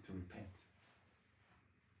it take to repent?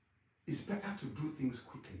 It's better to do things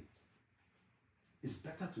quickly. It's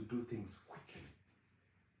better to do things quickly.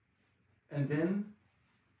 And then,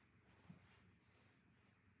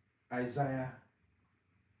 Isaiah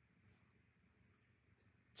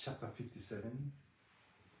chapter 57,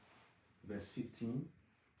 verse 15.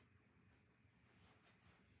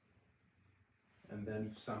 And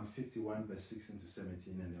then Psalm 51, verse 16 to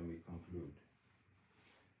 17, and then we conclude.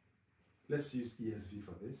 Let's use ESV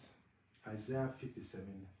for this. Isaiah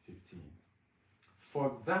 57, 15.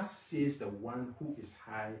 For thus says the one who is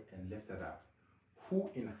high and lifted up, who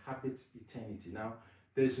inhabits eternity. Now,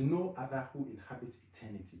 there is no other who inhabits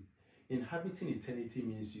eternity. Inhabiting eternity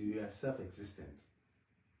means you are self-existent.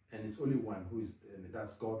 And it's only one who is, and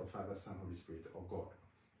that's God the Father, Son, Holy Spirit, or God.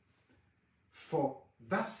 For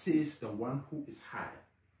thus says the one who is high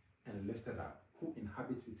and lifted up, who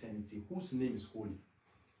inhabits eternity, whose name is holy.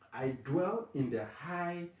 I dwell in the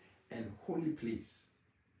high and holy place.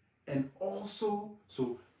 And also,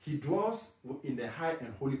 so he dwells in the high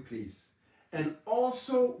and holy place. And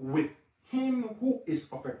also with him who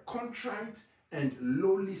is of a contrite and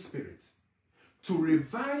lowly spirit, to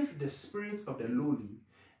revive the spirit of the lowly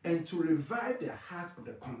and to revive the heart of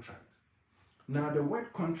the contrite. Now the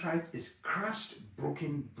word contrite is crushed,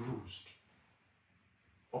 broken, bruised,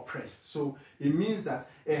 oppressed. So it means that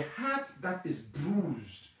a heart that is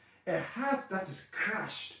bruised, a heart that is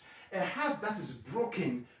crushed, a heart that is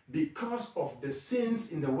broken because of the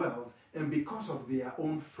sins in the world and because of their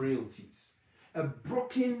own frailties. A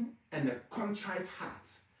broken and a contrite heart,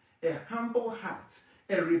 a humble heart,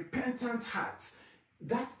 a repentant heart,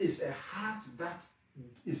 that is a heart that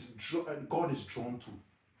God is drawn to.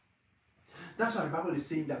 That's why the Bible is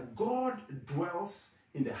saying that God dwells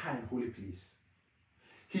in the high and holy place.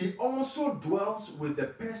 He also dwells with the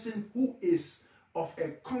person who is of a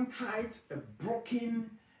contrite, a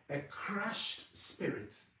broken, a crushed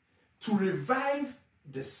spirit, to revive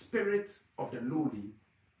the spirit of the lowly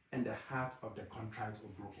and the heart of the contrite or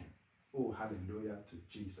broken. Oh, hallelujah to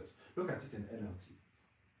Jesus. Look at it in NLT.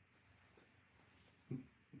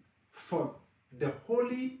 For the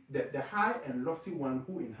holy, the high and lofty one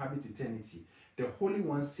who inhabits eternity, the Holy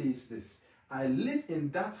One says this: I live in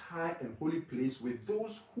that high and holy place with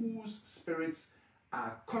those whose spirits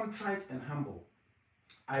are contrite and humble.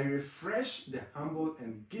 I refresh the humble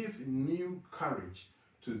and give new courage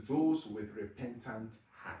to those with repentant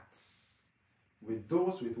hearts. With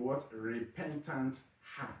those with what? Repentant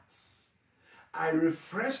hearts. I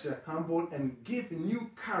refresh the humble and give new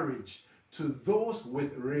courage to those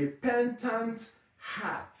with repentant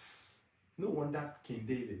hearts. No wonder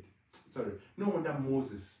no wonder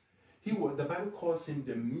Moses. The Bible calls him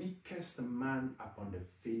the meekest man upon the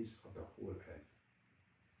face of the whole earth.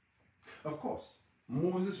 Of course,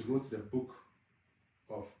 Moses wrote the book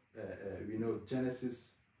of,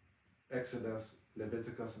 Genesis, Exodus,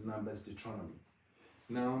 Leviticus, Numbers, Deuteronomy.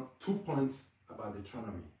 Now, 2 points about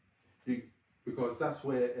Deuteronomy. Because that's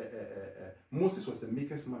where Moses was the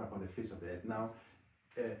meekest man upon the face of the earth. Now,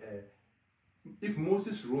 if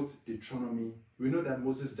Moses wrote Deuteronomy, we know that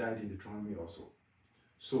Moses died in Deuteronomy also.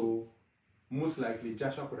 So, most likely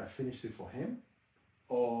Joshua could have finished it for him,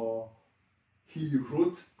 or he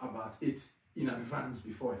wrote about it in advance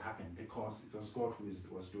before it happened, because it was God who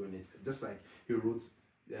was doing it. Just like he wrote,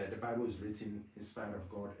 the Bible is written inspired of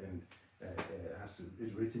God and has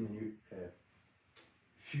written many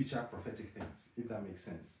future prophetic things, if that makes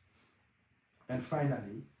sense. And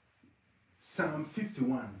finally, Psalm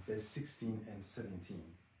 51, verse 16 and 17.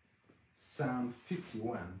 Psalm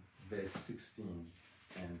 51, verse 16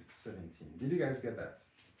 and 17. Did you guys get that?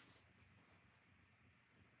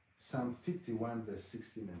 Psalm 51, verse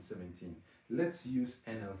 16 and 17. Let's use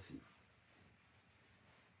NLT.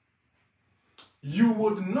 You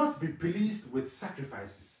would not be pleased with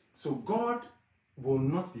sacrifices. So God will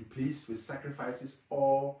not be pleased with sacrifices,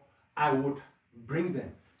 or I would bring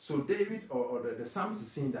them. So David or the psalmist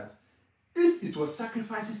is saying that if it was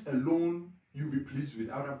sacrifices alone you'll be pleased with,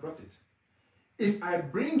 I would have brought it. If I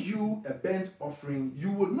bring you a burnt offering,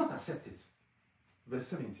 you would not accept it. Verse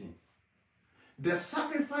 17. The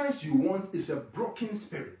sacrifice you want is a broken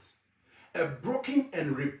spirit, a broken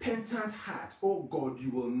and repentant heart. Oh God, you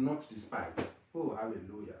will not despise. Oh,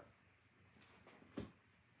 hallelujah.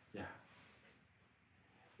 Yeah.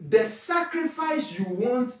 The sacrifice you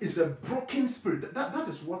want is a broken spirit. That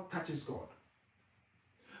is what touches God.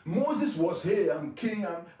 Moses was, hey, I'm king,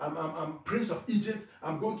 I'm prince of Egypt.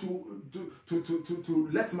 I'm going to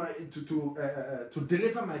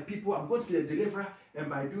deliver my people. I'm going to be a deliverer. And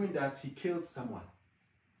by doing that, he killed someone.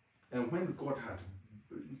 And when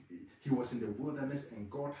he was in the wilderness and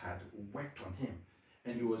God had worked on him,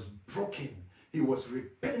 and he was broken, he was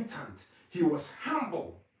repentant, he was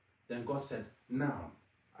humble, then God said, now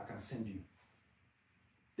I can send you.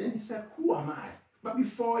 Then he said, who am I? But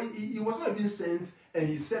before, he was not even sent, and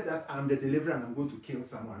he said that I'm the deliverer and I'm going to kill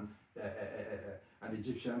someone, an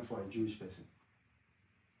Egyptian for a Jewish person.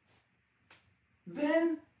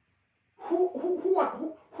 Then,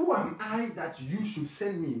 who am I that you should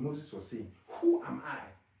send me? Moses was saying, who am I?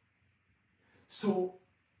 So,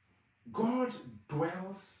 God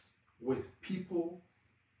dwells with people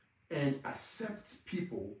and accepts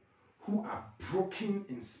people who are broken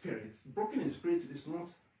in spirit. Broken in spirit is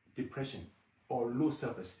not depression or low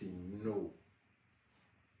self-esteem, no.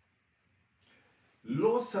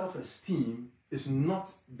 Low self-esteem is not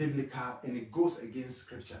biblical and it goes against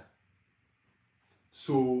scripture.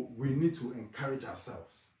 So we need to encourage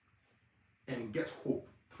ourselves and get hope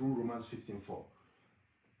through Romans 15:4.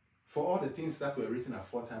 For all the things that were written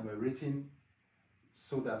aforetime were written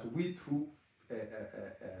so that we through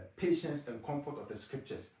patience and comfort of the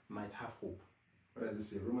scriptures might have hope. What does it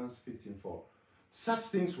say? Romans 15:4. Such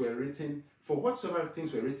things were written, for whatsoever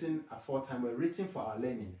things were written aforetime were written for our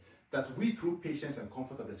learning, that we through patience and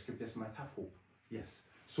comfort of the scriptures might have hope. Yes.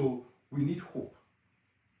 So we need hope.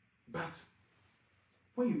 But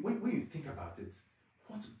when you think about it,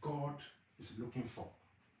 what God is looking for,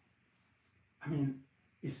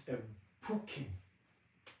 is a broken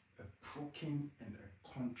and a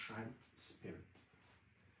contrite spirit.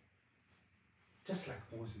 Just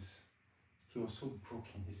like Moses, he was so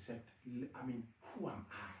broken. He said, who am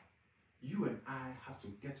I? You and I have to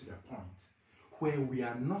get to the point where we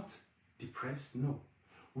are not depressed. No.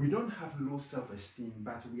 We don't have low self-esteem,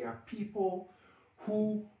 but we are people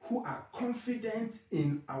who are confident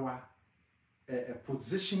in our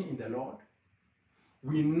position in the Lord.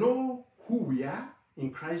 We know who we are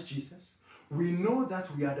in Christ Jesus. We know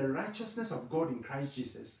that we are the righteousness of God in Christ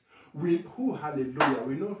Jesus. Hallelujah.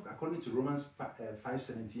 We know, according to Romans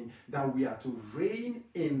 5:17, that we are to reign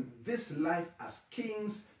in this life as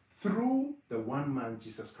kings through the one man,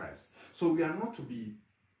 Jesus Christ. So we are not to be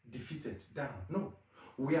defeated down. No.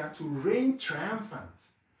 We are to reign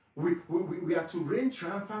triumphant. We are to reign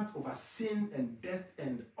triumphant over sin and death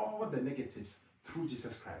and all the negatives through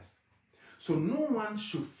Jesus Christ. So no one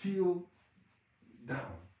should feel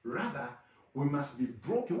down. Rather, we must be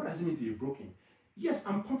broken. What does it mean to be broken? Yes,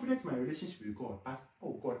 I'm confident in my relationship with God, but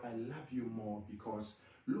oh God, I love you more because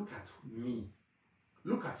look at me.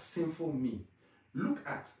 Look at sinful me. Look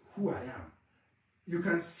at who I am. You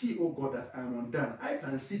can see, oh God, that I'm undone. I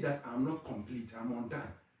can see that I'm not complete. I'm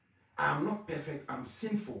undone. I'm not perfect. I'm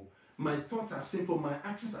sinful. My thoughts are sinful. My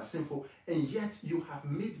actions are sinful. And yet you have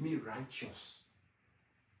made me righteous.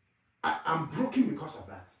 I'm broken because of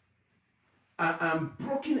that. I'm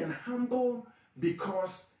broken and humble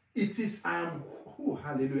because I am, oh,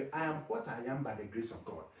 hallelujah, I am what I am by the grace of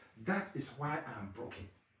God. That is why I am broken.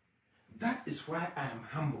 That is why I am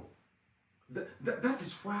humble. That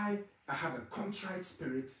is why I have a contrite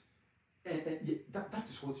spirit. And that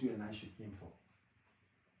is what you and I should aim for.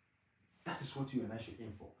 That is what you and I should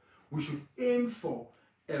aim for. We should aim for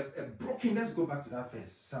a broken, let's go back to that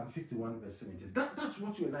verse, Psalm 51 verse 17. That's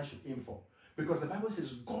what you and I should aim for. Because the Bible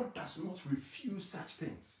says God does not refuse such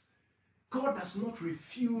things. God does not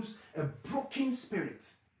refuse a broken spirit.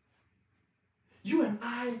 You and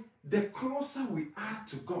I, the closer we are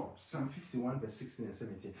to God, Psalm 51 verse 16 and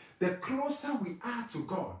 17, the closer we are to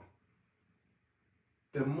God,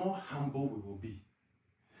 the more humble we will be.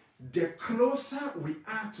 The closer we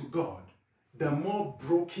are to God, the more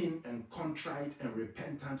broken and contrite and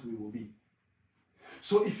repentant we will be.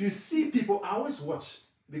 So if you see people, I always watch,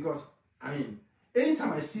 because,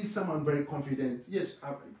 anytime I see someone very confident, yes,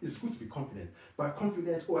 it's good to be confident, but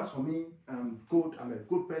confident, as for me, I'm good, I'm a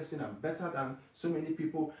good person, I'm better than so many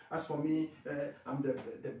people. As for me, I'm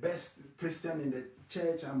the best Christian in the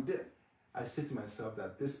church, I'm there. I say to myself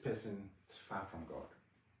that this person is far from God.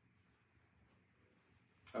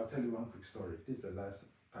 I'll tell you one quick story. This is the last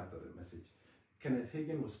part of the message. Kenneth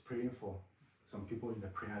Hagin was praying for some people in the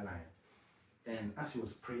prayer line. And as he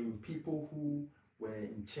was praying, people who were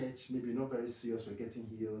in church, maybe not very serious, were getting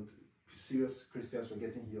healed. Serious Christians were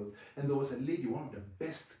getting healed. And there was a lady, one of the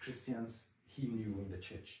best Christians he knew in the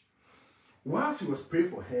church. Whilst he was praying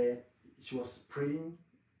for her, she was praying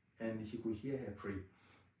and he could hear her pray.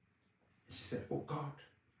 She said, "Oh God,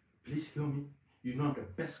 please heal me. You know I'm the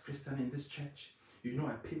best Christian in this church. You know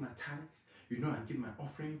I pay my tithe. You know I give my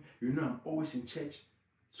offering. You know I'm always in church.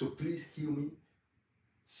 So please heal me."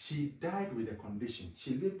 She died with a condition.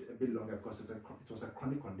 She lived a bit longer because it was a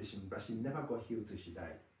chronic condition, but she never got healed till she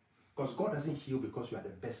died. Because God doesn't heal because you are the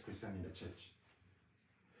best Christian in the church.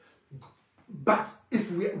 But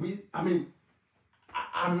if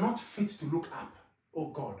I'm not fit to look up. Oh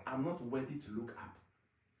God, I'm not worthy to look up.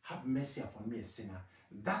 Have mercy upon me, a sinner.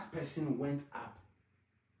 That person went up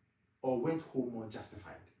or went home more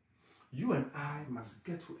justified. You and I must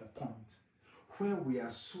get to a point where we are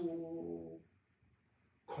so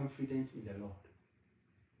confident in the Lord.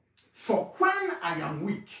 For when I am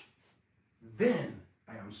weak, then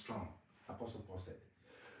I am strong, Apostle Paul said.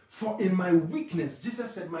 For in my weakness,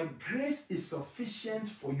 Jesus said, my grace is sufficient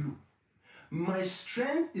for you. My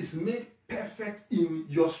strength is made perfect in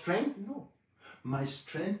your strength? No. My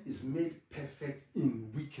strength is made perfect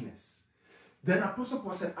in weakness. Then Apostle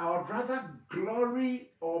Paul said, I would rather glory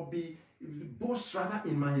or boast rather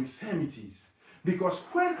in my infirmities. Because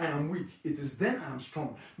when I am weak, it is then I am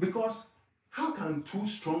strong. Because how can two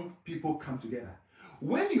strong people come together?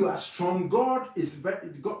 When you are strong,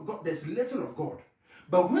 there's little of God.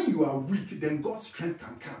 But when you are weak, then God's strength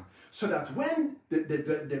can come. So that when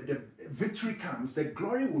the victory comes, the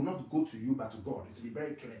glory will not go to you, but to God. It will be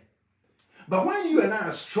very clear. But when you and I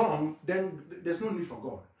are strong, then there's no need for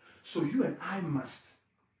God. So you and I must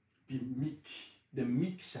be meek. The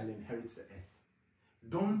meek shall inherit the earth.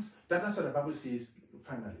 That's what the Bible says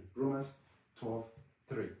finally. Romans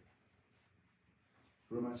 12:3.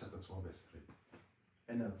 Romans chapter 12 verse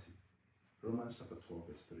 3. NLT. Romans chapter 12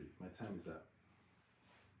 verse 3. My time is up.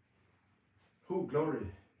 Oh, glory.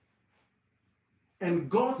 And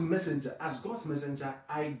God's messenger, as God's messenger,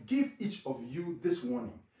 I give each of you this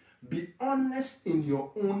warning. Be honest in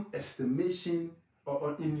your own estimation,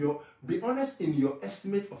 be honest in your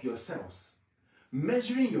estimate of yourselves,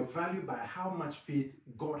 measuring your value by how much faith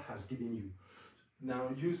God has given you. Now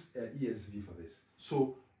use ESV for this.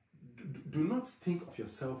 So do not think of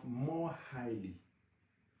yourself more highly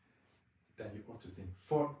than you ought to think.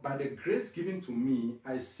 For by the grace given to me,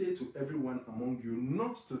 I say to everyone among you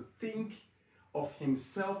not to think of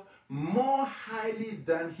himself more highly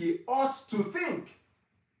than he ought to think.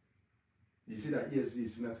 You see that ESV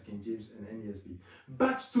is similar to King James and NESV.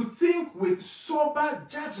 But to think with sober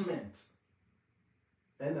judgment.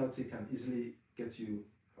 NLT can easily get you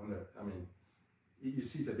on you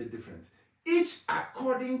see it's a bit different. Each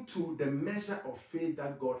according to the measure of faith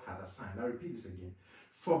that God had assigned. I'll repeat this again.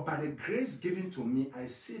 For by the grace given to me, I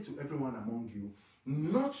say to everyone among you,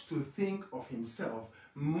 not to think of himself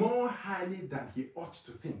more highly than he ought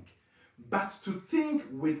to think, but to think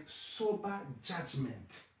with sober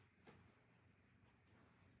judgment.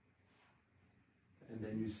 And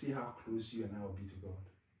then you see how close you and I will be to God.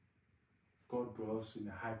 God dwells in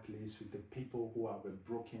a high place with the people who are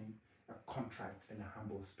broken, a contrite, and a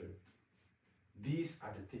humble spirit. These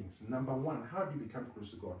are the things. Number one, how do you become close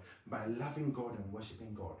to God? By loving God and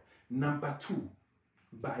worshiping God. Number two,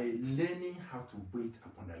 by learning how to wait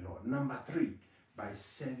upon the Lord. Number three, by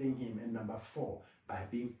serving him. And number four, by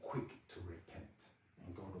being quick to repent.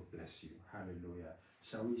 And God will bless you. Hallelujah.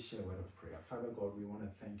 Shall we share a word of prayer? Father God, we want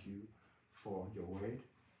to thank you for your word.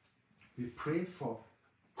 We pray for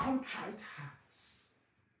contrite hearts,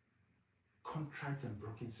 contrite and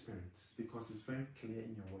broken spirits, because it's very clear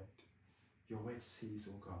in your word. Your word says,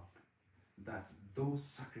 oh God, that those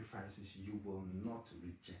sacrifices you will not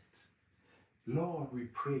reject. Lord, we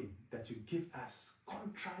pray that you give us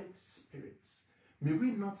contrite spirits. May we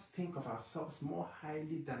not think of ourselves more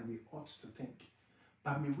highly than we ought to think,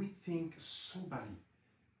 but may we think soberly,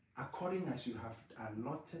 according as you have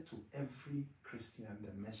allotted to every Christian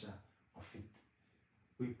the measure of faith.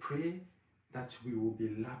 We pray that we will be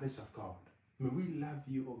lovers of God. May we love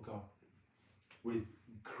you, O God, with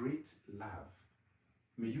great love.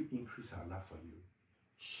 May you increase our love for you.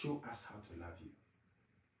 Show us how to love you.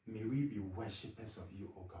 May we be worshippers of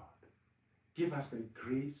you, O God. Give us the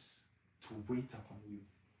grace to wait upon you.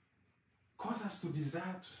 Cause us to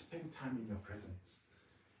desire to spend time in your presence.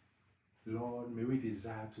 Lord, may we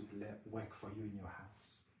desire to work for you in your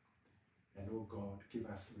house. And oh God, give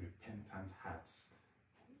us repentant hearts.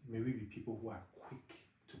 May we be people who are quick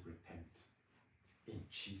to repent. In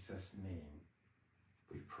Jesus' name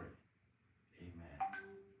we pray. Amen.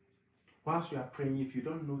 Whilst you are praying, if you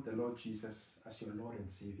don't know the Lord Jesus as your Lord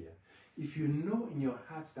and Savior, if you know in your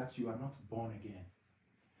heart that you are not born again,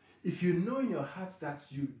 if you know in your heart that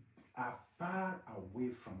you are far away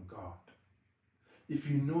from God, if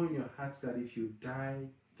you know in your heart that if you die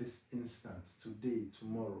this instant, today,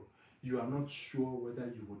 tomorrow, you are not sure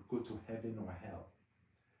whether you would go to heaven or hell,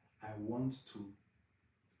 I want to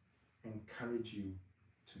encourage you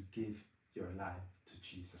to give your life to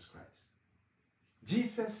Jesus Christ.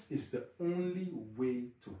 Jesus is the only way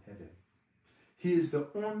to heaven. He is the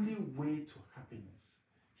only way to happiness.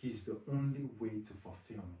 He is the only way to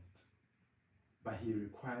fulfillment. But he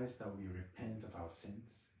requires that we repent of our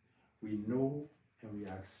sins. We know and we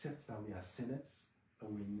accept that we are sinners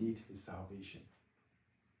and we need his salvation.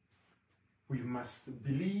 We must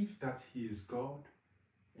believe that he is God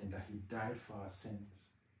and that he died for our sins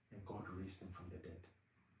and God raised him from the dead.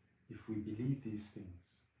 If we believe these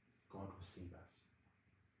things, God will save us.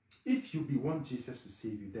 If you want Jesus to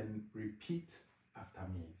save you, then repeat after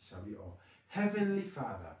me, shall we all? Heavenly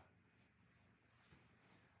Father,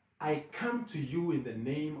 I come to you in the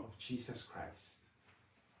name of Jesus Christ.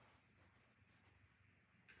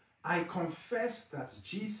 I confess that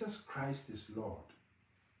Jesus Christ is Lord.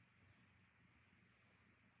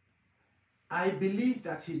 I believe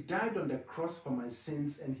that he died on the cross for my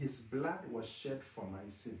sins and his blood was shed for my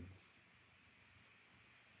sins.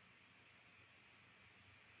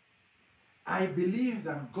 I believe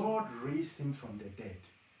that God raised him from the dead.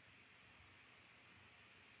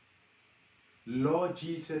 Lord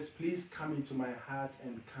Jesus, please come into my heart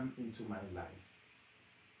and come into my life.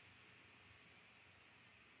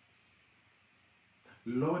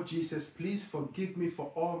 Lord Jesus, please forgive me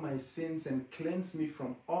for all my sins and cleanse me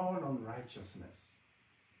from all unrighteousness.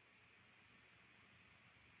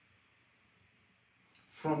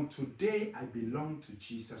 From today, I belong to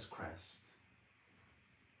Jesus Christ.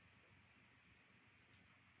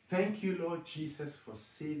 Thank you, Lord Jesus, for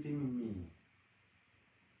saving me.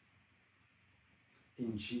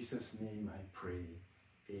 In Jesus' name I pray.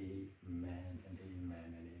 Amen and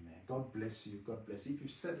amen and amen. God bless you. God bless you. If you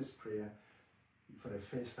said this prayer for the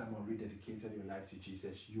first time or rededicated your life to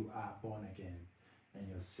Jesus, you are born again and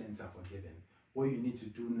your sins are forgiven. What you need to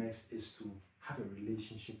do next is to have a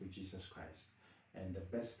relationship with Jesus Christ. And the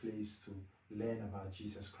best place to learn about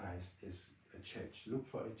Jesus Christ is a church. Look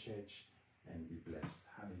for a church and be blessed.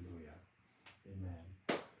 Hallelujah.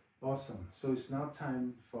 Amen. Awesome. So it's now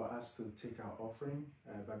time for us to take our offering.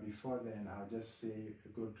 But before then, I'll just say a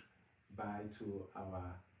goodbye to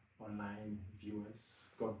our online viewers.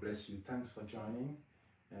 God bless you. Thanks for joining.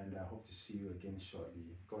 And I hope to see you again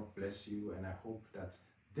shortly. God bless you. And I hope that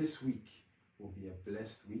this week will be a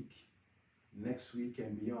blessed week. Next week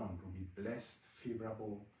and beyond will be blessed,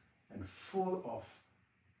 favorable, and full of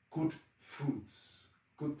good fruits,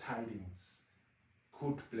 good tidings,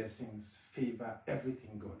 good blessings, favor,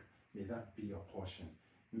 everything good. May that be your portion.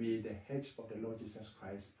 May the hedge of the Lord Jesus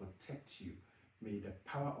Christ protect you. May the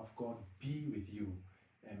power of God be with you.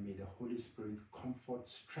 And may the Holy Spirit comfort,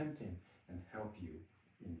 strengthen, and help you.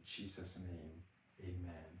 In Jesus' name,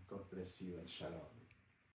 amen. God bless you and shalom.